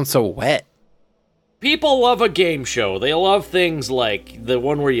it sound so wet? People love a game show. They love things like the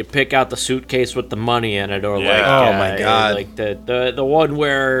one where you pick out the suitcase with the money in it, or Yeah. like Oh my God. like the one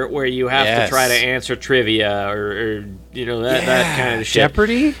where you have Yes. to try to answer trivia or you know that kind of shit.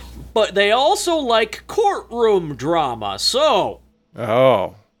 Jeopardy? But they also like courtroom drama. So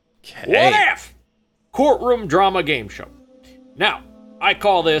Oh. Okay. what if courtroom drama game show? Now I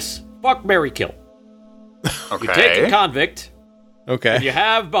call this fuck, marry, kill. Okay. You take a convict. Okay. And you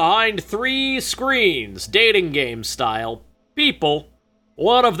have behind 3 screens, dating game style, people.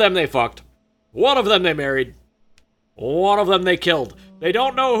 One of them they fucked. One of them they married. One of them they killed. They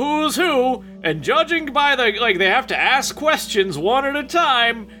don't know who's who, and judging by they have to ask questions one at a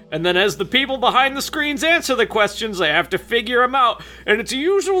time, and then as the people behind the screens answer the questions, they have to figure them out, and it's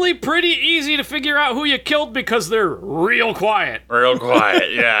usually pretty easy to figure out who you killed because they're real quiet. Real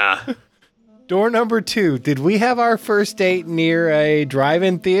quiet, yeah. Door number 2. Did we have our first date near a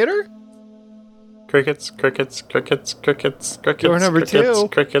drive-in theater? Crickets, crickets, crickets, crickets, crickets. Door number crickets, 2.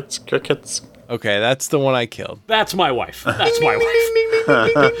 Crickets, crickets. Okay, that's the one I killed. That's my wife. That's my wife.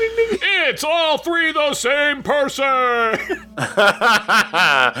 It's all 3 the same person!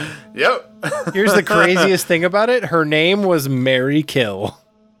 Yep. Here's the craziest thing about it. Her name was Mary Kill.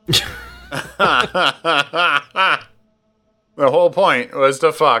 The whole point was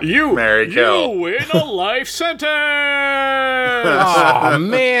to fuck Mary Kill. You in a life sentence! Oh,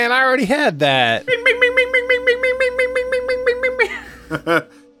 man, I already had that.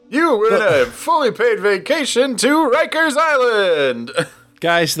 You win a fully paid vacation to Rikers Island.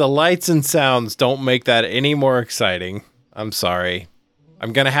 Guys, the lights and sounds don't make that any more exciting. I'm sorry.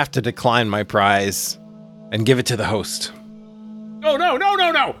 I'm going to have to decline my prize and give it to the host. Oh, no.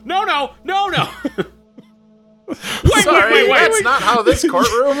 Sorry, wait. That's not how this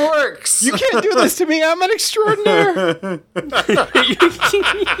courtroom works. You can't do this to me. I'm an extraordinaire.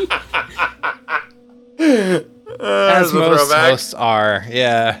 As most hosts are.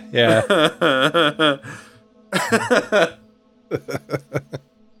 Yeah.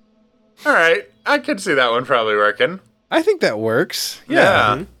 All right. I could see that one probably working. I think that works.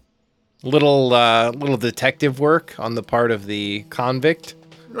 Yeah. Mm-hmm. Little detective work on the part of the convict.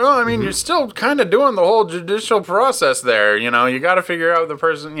 Well, I mean, you're still kind of doing the whole judicial process there. You know, you got to figure out the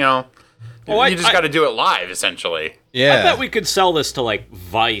person, you know. You just got to do it live, essentially. Yeah. I bet we could sell this to, like,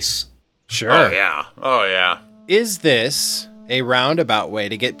 Vice. Sure. Oh, yeah. Is this a roundabout way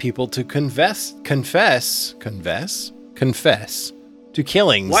to get people to confess to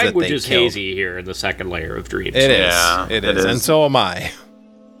killings Language that they is killed? Hazy here in the second layer of Dreams. It is. Yeah, It is. And so am I.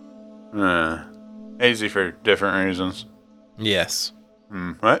 Hazy for different reasons. Yes.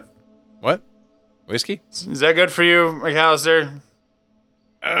 What? Whiskey? Is that good for you, McAllister?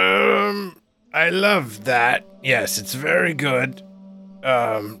 I love that. Yes, it's very good.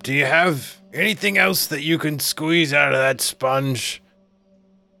 Do you have anything else that you can squeeze out of that sponge?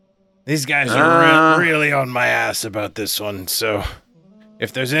 These guys are really on my ass about this one, so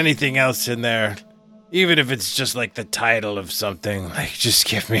if there's anything else in there, even if it's just like the title of something, like just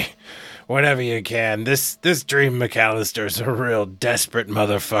give me whatever you can. This Dream McAllister's a real desperate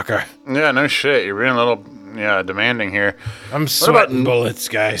motherfucker. Yeah, no shit. You're being a little, demanding here. I'm sweating bullets,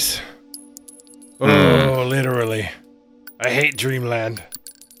 guys. Oh, literally. I hate Dreamland.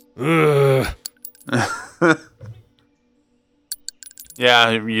 Ugh.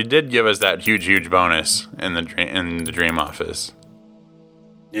 Yeah, you did give us that huge bonus in the dream office.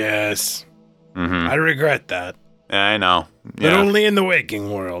 Yes. Mm-hmm. I regret that. Yeah, I know. But only in the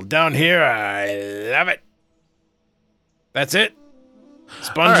waking world. Down here, I love it. That's it.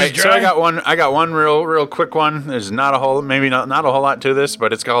 Sponge All right, is dry. so I got one real quick one. There's not a whole lot to this,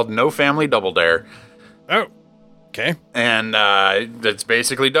 but it's called No Family Double Dare. Oh, okay. And it's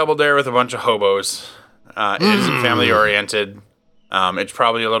basically Double Dare with a bunch of hobos. It isn't family oriented. It's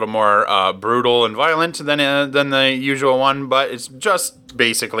probably a little more brutal and violent than the usual one, but it's just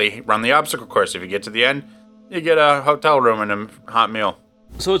basically run the obstacle course. If you get to the end, you get a hotel room and a hot meal.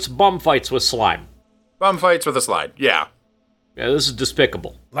 So it's bum fights with slime. Bum fights with a slide. Yeah. Yeah, this is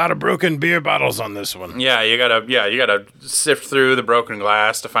despicable. A lot of broken beer bottles on this one. Yeah, you gotta sift through the broken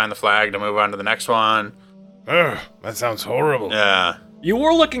glass to find the flag to move on to the next one. Ugh, that sounds horrible. Yeah. You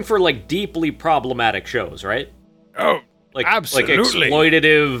were looking for, like, deeply problematic shows, right? Oh, like, absolutely. Like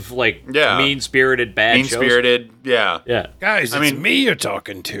exploitative, like, mean-spirited, bad shows. Mean-spirited, yeah. Guys, it's me you're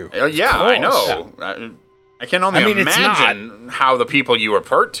talking to. Yeah, I know. Yeah. I can only imagine how the people you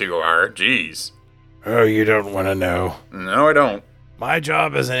report to are. Jeez. Oh, you don't want to know. No, I don't. My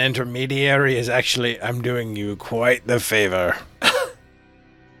job as an intermediary is actually, I'm doing you quite the favor.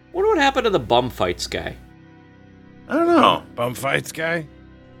 What would happen to the bum fights guy? I don't know. Bum fights guy?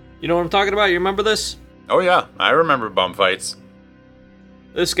 You know what I'm talking about? You remember this? Oh, yeah. I remember bum fights.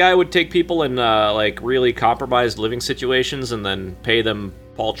 This guy would take people in, really compromised living situations and then pay them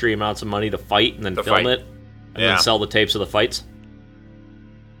paltry amounts of money to fight and then film it and then sell the tapes of the fights.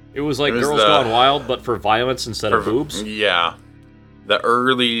 It was like Girls Gone Wild, but for violence instead of boobs. Yeah. The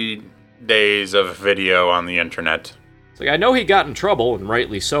early days of video on the internet. It's like, I know he got in trouble, and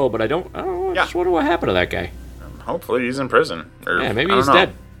rightly so, but I don't know. I just wonder what happened to that guy. Hopefully he's in prison. Or, yeah, maybe he's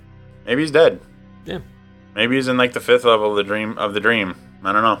dead. Maybe he's dead. Yeah. Maybe he's in, like, the 5th level of the dream.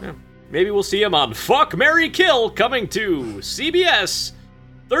 I don't know. Yeah. Maybe we'll see him on Fuck, Marry, Kill, coming to CBS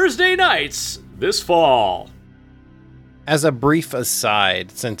Thursday nights this fall. As a brief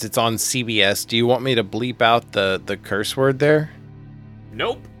aside, since it's on CBS, do you want me to bleep out the curse word there?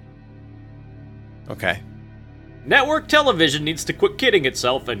 Nope. Okay. Network television needs to quit kidding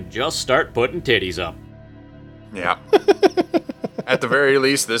itself and just start putting titties up. Yeah. At the very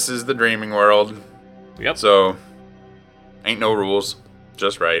least, this is the dreaming world. Yep. So, ain't no rules.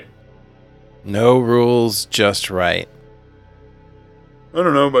 Just right. No rules, just right. I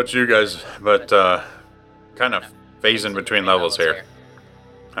don't know about you guys, but kind of phasing between levels here.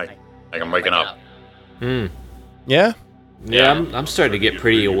 Like I'm waking up. Yeah? Yeah, I'm starting to get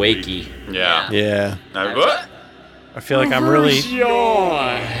pretty awakey. Yeah. Yeah. What? I feel like I'm really...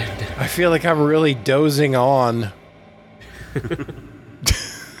 I feel like I'm really dozing on.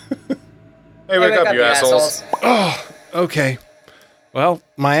 Hey, wake up, you assholes. Oh, okay. Well,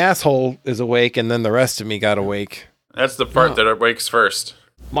 my asshole is awake, and then the rest of me got awake. That's the part that wakes first.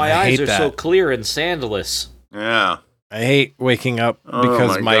 My I eyes hate are so that. clear and sandalless. Yeah. I hate waking up Oh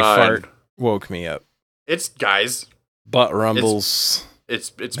because my my God. fart woke me up. It's, guys, Butt rumbles. it's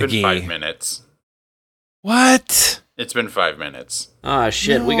been McGee. 5 minutes. What? It's been 5 minutes. Ah,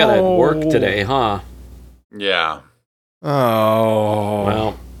 shit, we gotta work No. today, huh? Yeah. Oh.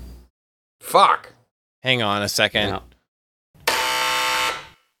 Well, Fuck. Hang on a second. yeah.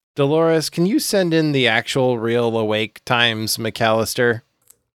 Dolores, can you send in the actual real awake times, McAllister?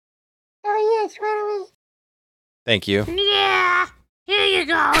 Oh, yes, right Thank you. away. Yeah. Here you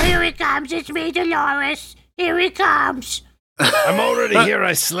go. Here it comes. It's me, Dolores. Here it comes. I'm already here.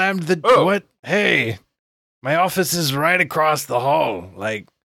 I slammed the... Oh. What? Hey, my office is right across the hall. Like,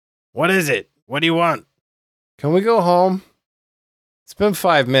 what is it? What do you want? Can we go home? It's been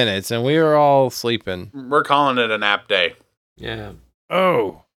 5 minutes, and we are all sleeping. We're calling it a nap day. Yeah.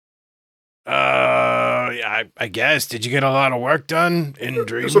 Oh. Yeah, I guess. Did you get a lot of work done in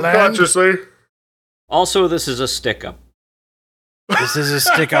Dreamland? Subconsciously. Also, this is a stick-up. This is a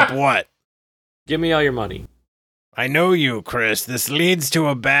stick-up what? Give me all your money. I know you, Chris. This leads to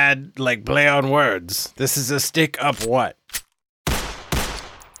a bad, play on words. This is a stick-up what?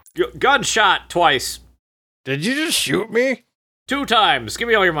 Gunshot twice. Did you just shoot me? 2 times. Give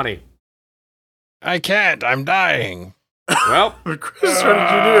me all your money. I can't. I'm dying. Well, Chris, what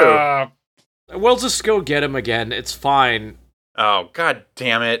did you do? we'll just go get him again. It's fine. Oh, god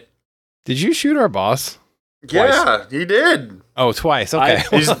damn it. Did you shoot our boss? Yeah, he did. Oh, twice. Okay.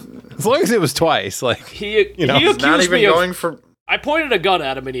 As long as it was twice, like He You know, he He's accused not even me going of. for... I pointed a gun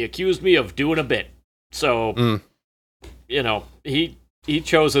at him and he accused me of doing a bit. So, you know, he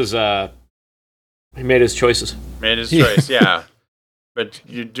chose his he made his choices. Made his choice, yeah. But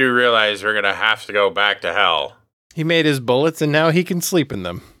you do realize we're going to have to go back to hell. he made his bullets, and now he can sleep in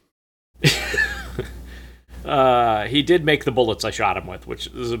them. He did make the bullets I shot him with, which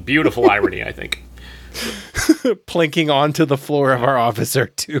is a beautiful irony, I think. Plinking onto the floor of our office are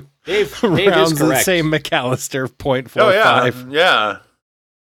 2 Dave is rounds of the correct. same McAllister .45. Oh, yeah. Yeah.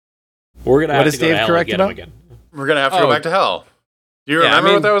 We're gonna What have is to go Dave to hell and corrected get him on? again. We're going to have to go back to hell. Do you Yeah, I remember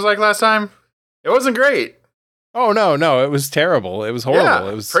mean- what that was like last time? It wasn't great. Oh, no, it was terrible. It was horrible. Yeah,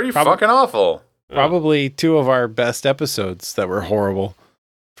 It was pretty fucking awful. Probably 2 of our best episodes that were horrible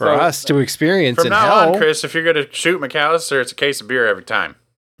for So, us to experience From in now hell. on, Chris, if you're going to shoot McAllister, it's a case of beer every time.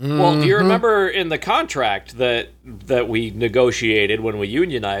 Well, do you Mhm. remember in the contract that we negotiated when we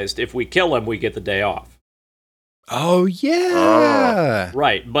unionized, if we kill him, we get the day off? Oh, yeah.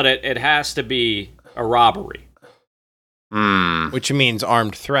 Right, but it has to be a robbery. Which means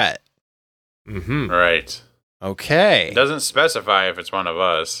armed threat. Mm-hmm. Right. Okay. It doesn't specify if it's one of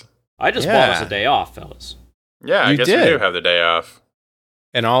us. I just bought us Yeah. a day off, fellas. Yeah, I You guess did. we do have the day off.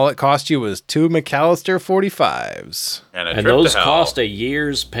 And all it cost you was 2 McAllister 45s. And a And trip those to hell. cost a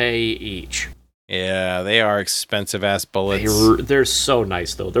year's pay each. Yeah, they are expensive ass bullets. They're so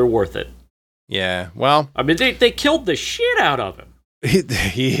nice, though. They're worth it. Yeah, well, I mean, they killed the shit out of him.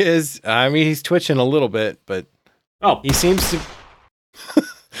 he is. I mean, he's twitching a little bit, but he seems to.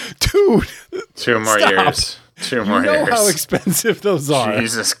 Dude, 2 more stop. years. 2 more you know years. how expensive those are.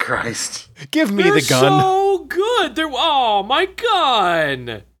 Jesus Christ. Give me They're the gun. so good. Oh, my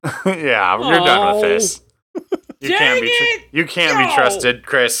gun. Yeah, you're done with this. You Dang can't be it! you can't be No! trusted,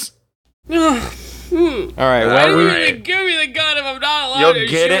 Chris. All right, Why well, do we, you even give me the gun if I'm not allowed You'll to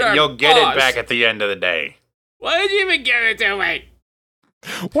get shoot it. our You'll get boss? it back at the end of the day. Why did you even give it to me?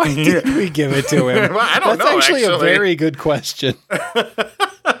 why did we give it to him? Well, I don't That's know, actually a actually. very good question.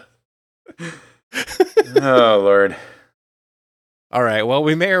 Oh Lord. All right, well,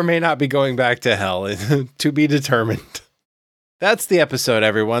 we may or may not be going back to hell. To be determined. that's the episode,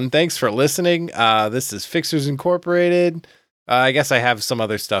 everyone. Thanks for listening. This is Fixers Incorporated. I guess I have some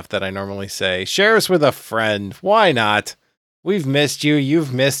other stuff that I normally say. Share us with a friend. Why not? We've missed you.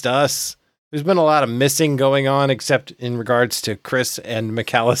 You've missed us. There's been a lot of missing going on, except in regards to Chris and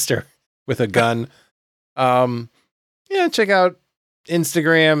McAllister with a gun. Check out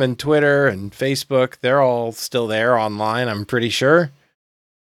Instagram and Twitter and Facebook. They're all still there online, I'm pretty sure.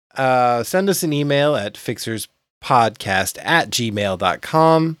 Send us an email at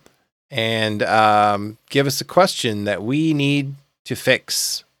fixerspodcast@gmail.com and give us a question that we need to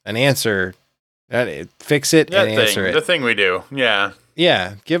fix, an answer. Fix it and answer it. The thing we do. Yeah.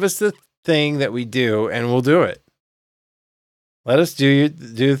 Yeah. Give us the thing that we do and we'll do it. Let us do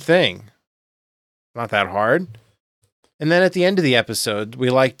the thing. Not that hard. And then at the end of the episode,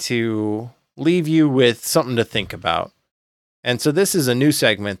 we like to leave you with something to think about. And so this is a new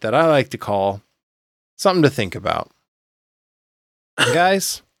segment that I like to call Something to Think About. And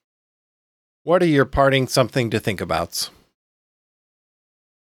guys, what are your parting something to think abouts?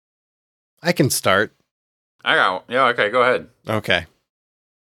 I can start. Yeah, okay, go ahead. Okay.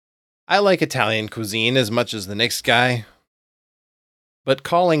 I like Italian cuisine as much as the next guy, but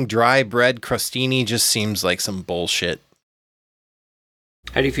calling dry bread crostini just seems like some bullshit.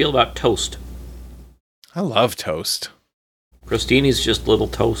 How do you feel about toast? I love toast. Crostini's just little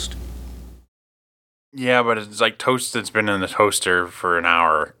toast. Yeah, but it's like toast that's been in the toaster for an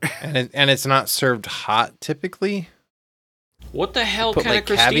hour. and it's not served hot typically. What the hell Put, kind like,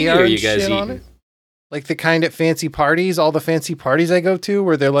 of crostini caviar are and you guys shit on eating? it? Like the kind at fancy parties, all the fancy parties I go to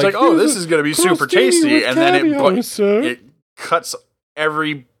where they're like, it's like, oh, this is going to be super tasty. And then it cuts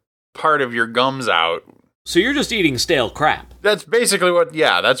every part of your gums out. So you're just eating stale crap. That's basically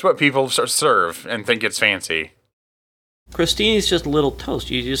that's what people serve and think it's fancy. Crostini's just a little toast.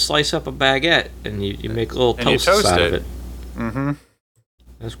 You just slice up a baguette and you make little And you toasts toast out it. of it. Mm-hmm.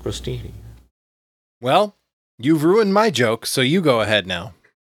 That's crostini. Well, you've ruined my joke, so you go ahead now.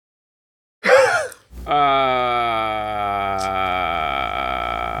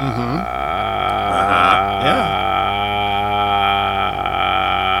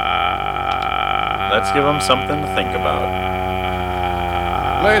 Let's give them something to think about.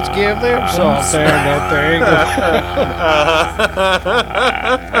 Let's give them something to think All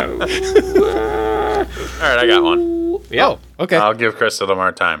right, I got one. Yeah. Oh, okay. I'll give Chris a little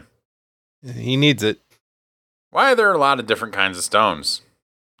more time. He needs it. Why are there a lot of different kinds of stones?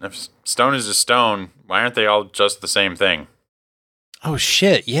 If stone is a stone, why aren't they all just the same thing? Oh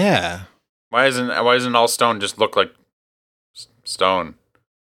shit, yeah. Why isn't all stone just look like stone?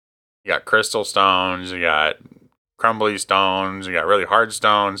 You got crystal stones, you got crumbly stones, you got really hard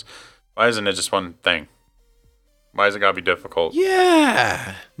stones. Why isn't it just one thing? Why is it gotta be difficult?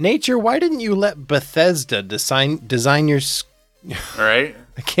 Yeah. Nature, why didn't you let Bethesda design your... Right?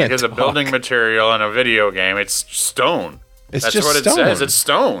 I can't Because talk. a building material in a video game, it's stone. It's That's just what stone. it says. It's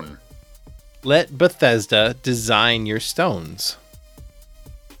stone. Let Bethesda design your stones.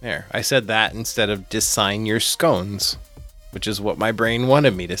 There, I said that instead of design your scones, which is what my brain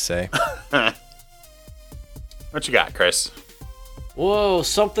wanted me to say. What you got, Chris? Whoa,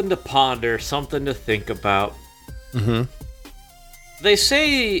 something to ponder, something to think about. Mm-hmm. They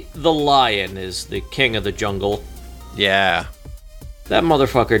say the lion is the king of the jungle. Yeah. That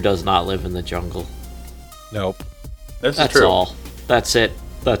motherfucker does not live in the jungle. Nope. That's That's all. That's it.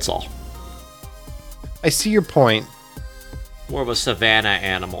 That's all. I see your point. More of a savanna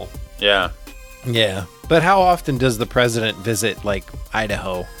animal. Yeah. Yeah. But how often does the president visit, like,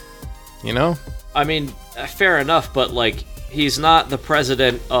 Idaho? You know? I mean, fair enough, but, like, he's not the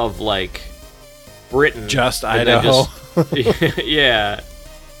president of, like, Britain. Just And then Idaho. yeah.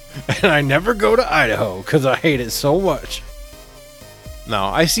 And I never go to Idaho because I hate it so much. No,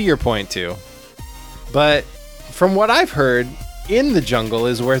 I see your point too. But from what I've heard, in the jungle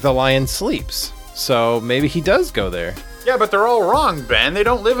is where the lion sleeps. So maybe he does go there. Yeah, but they're all wrong, Ben. They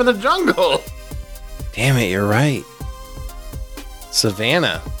don't live in the jungle. Damn it, you're right.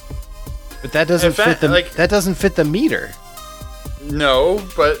 Savannah. But that doesn't In fact, that doesn't fit the meter. No,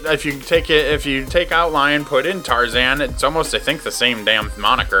 but if you take out lion, put in Tarzan, it's almost, I think, the same damn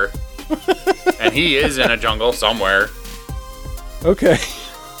moniker. And he is in a jungle somewhere. Okay.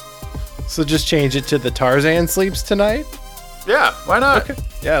 So just change it to the Tarzan sleeps tonight? Yeah, why not? Okay.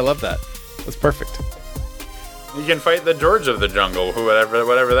 Yeah, I love that. That's perfect. You can fight the George of the jungle,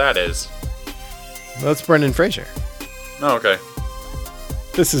 whatever that is. That's Brendan Fraser. Oh, okay.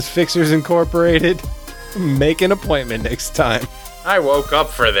 This is Fixers Incorporated. Make an appointment next time. I woke up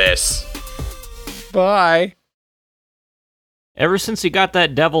for this. Bye. Ever since he got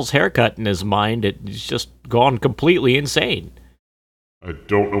that devil's haircut in his mind, it's just gone completely insane. I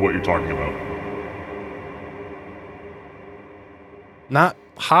don't know what you're talking about. Not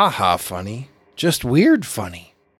ha-ha funny, just weird funny.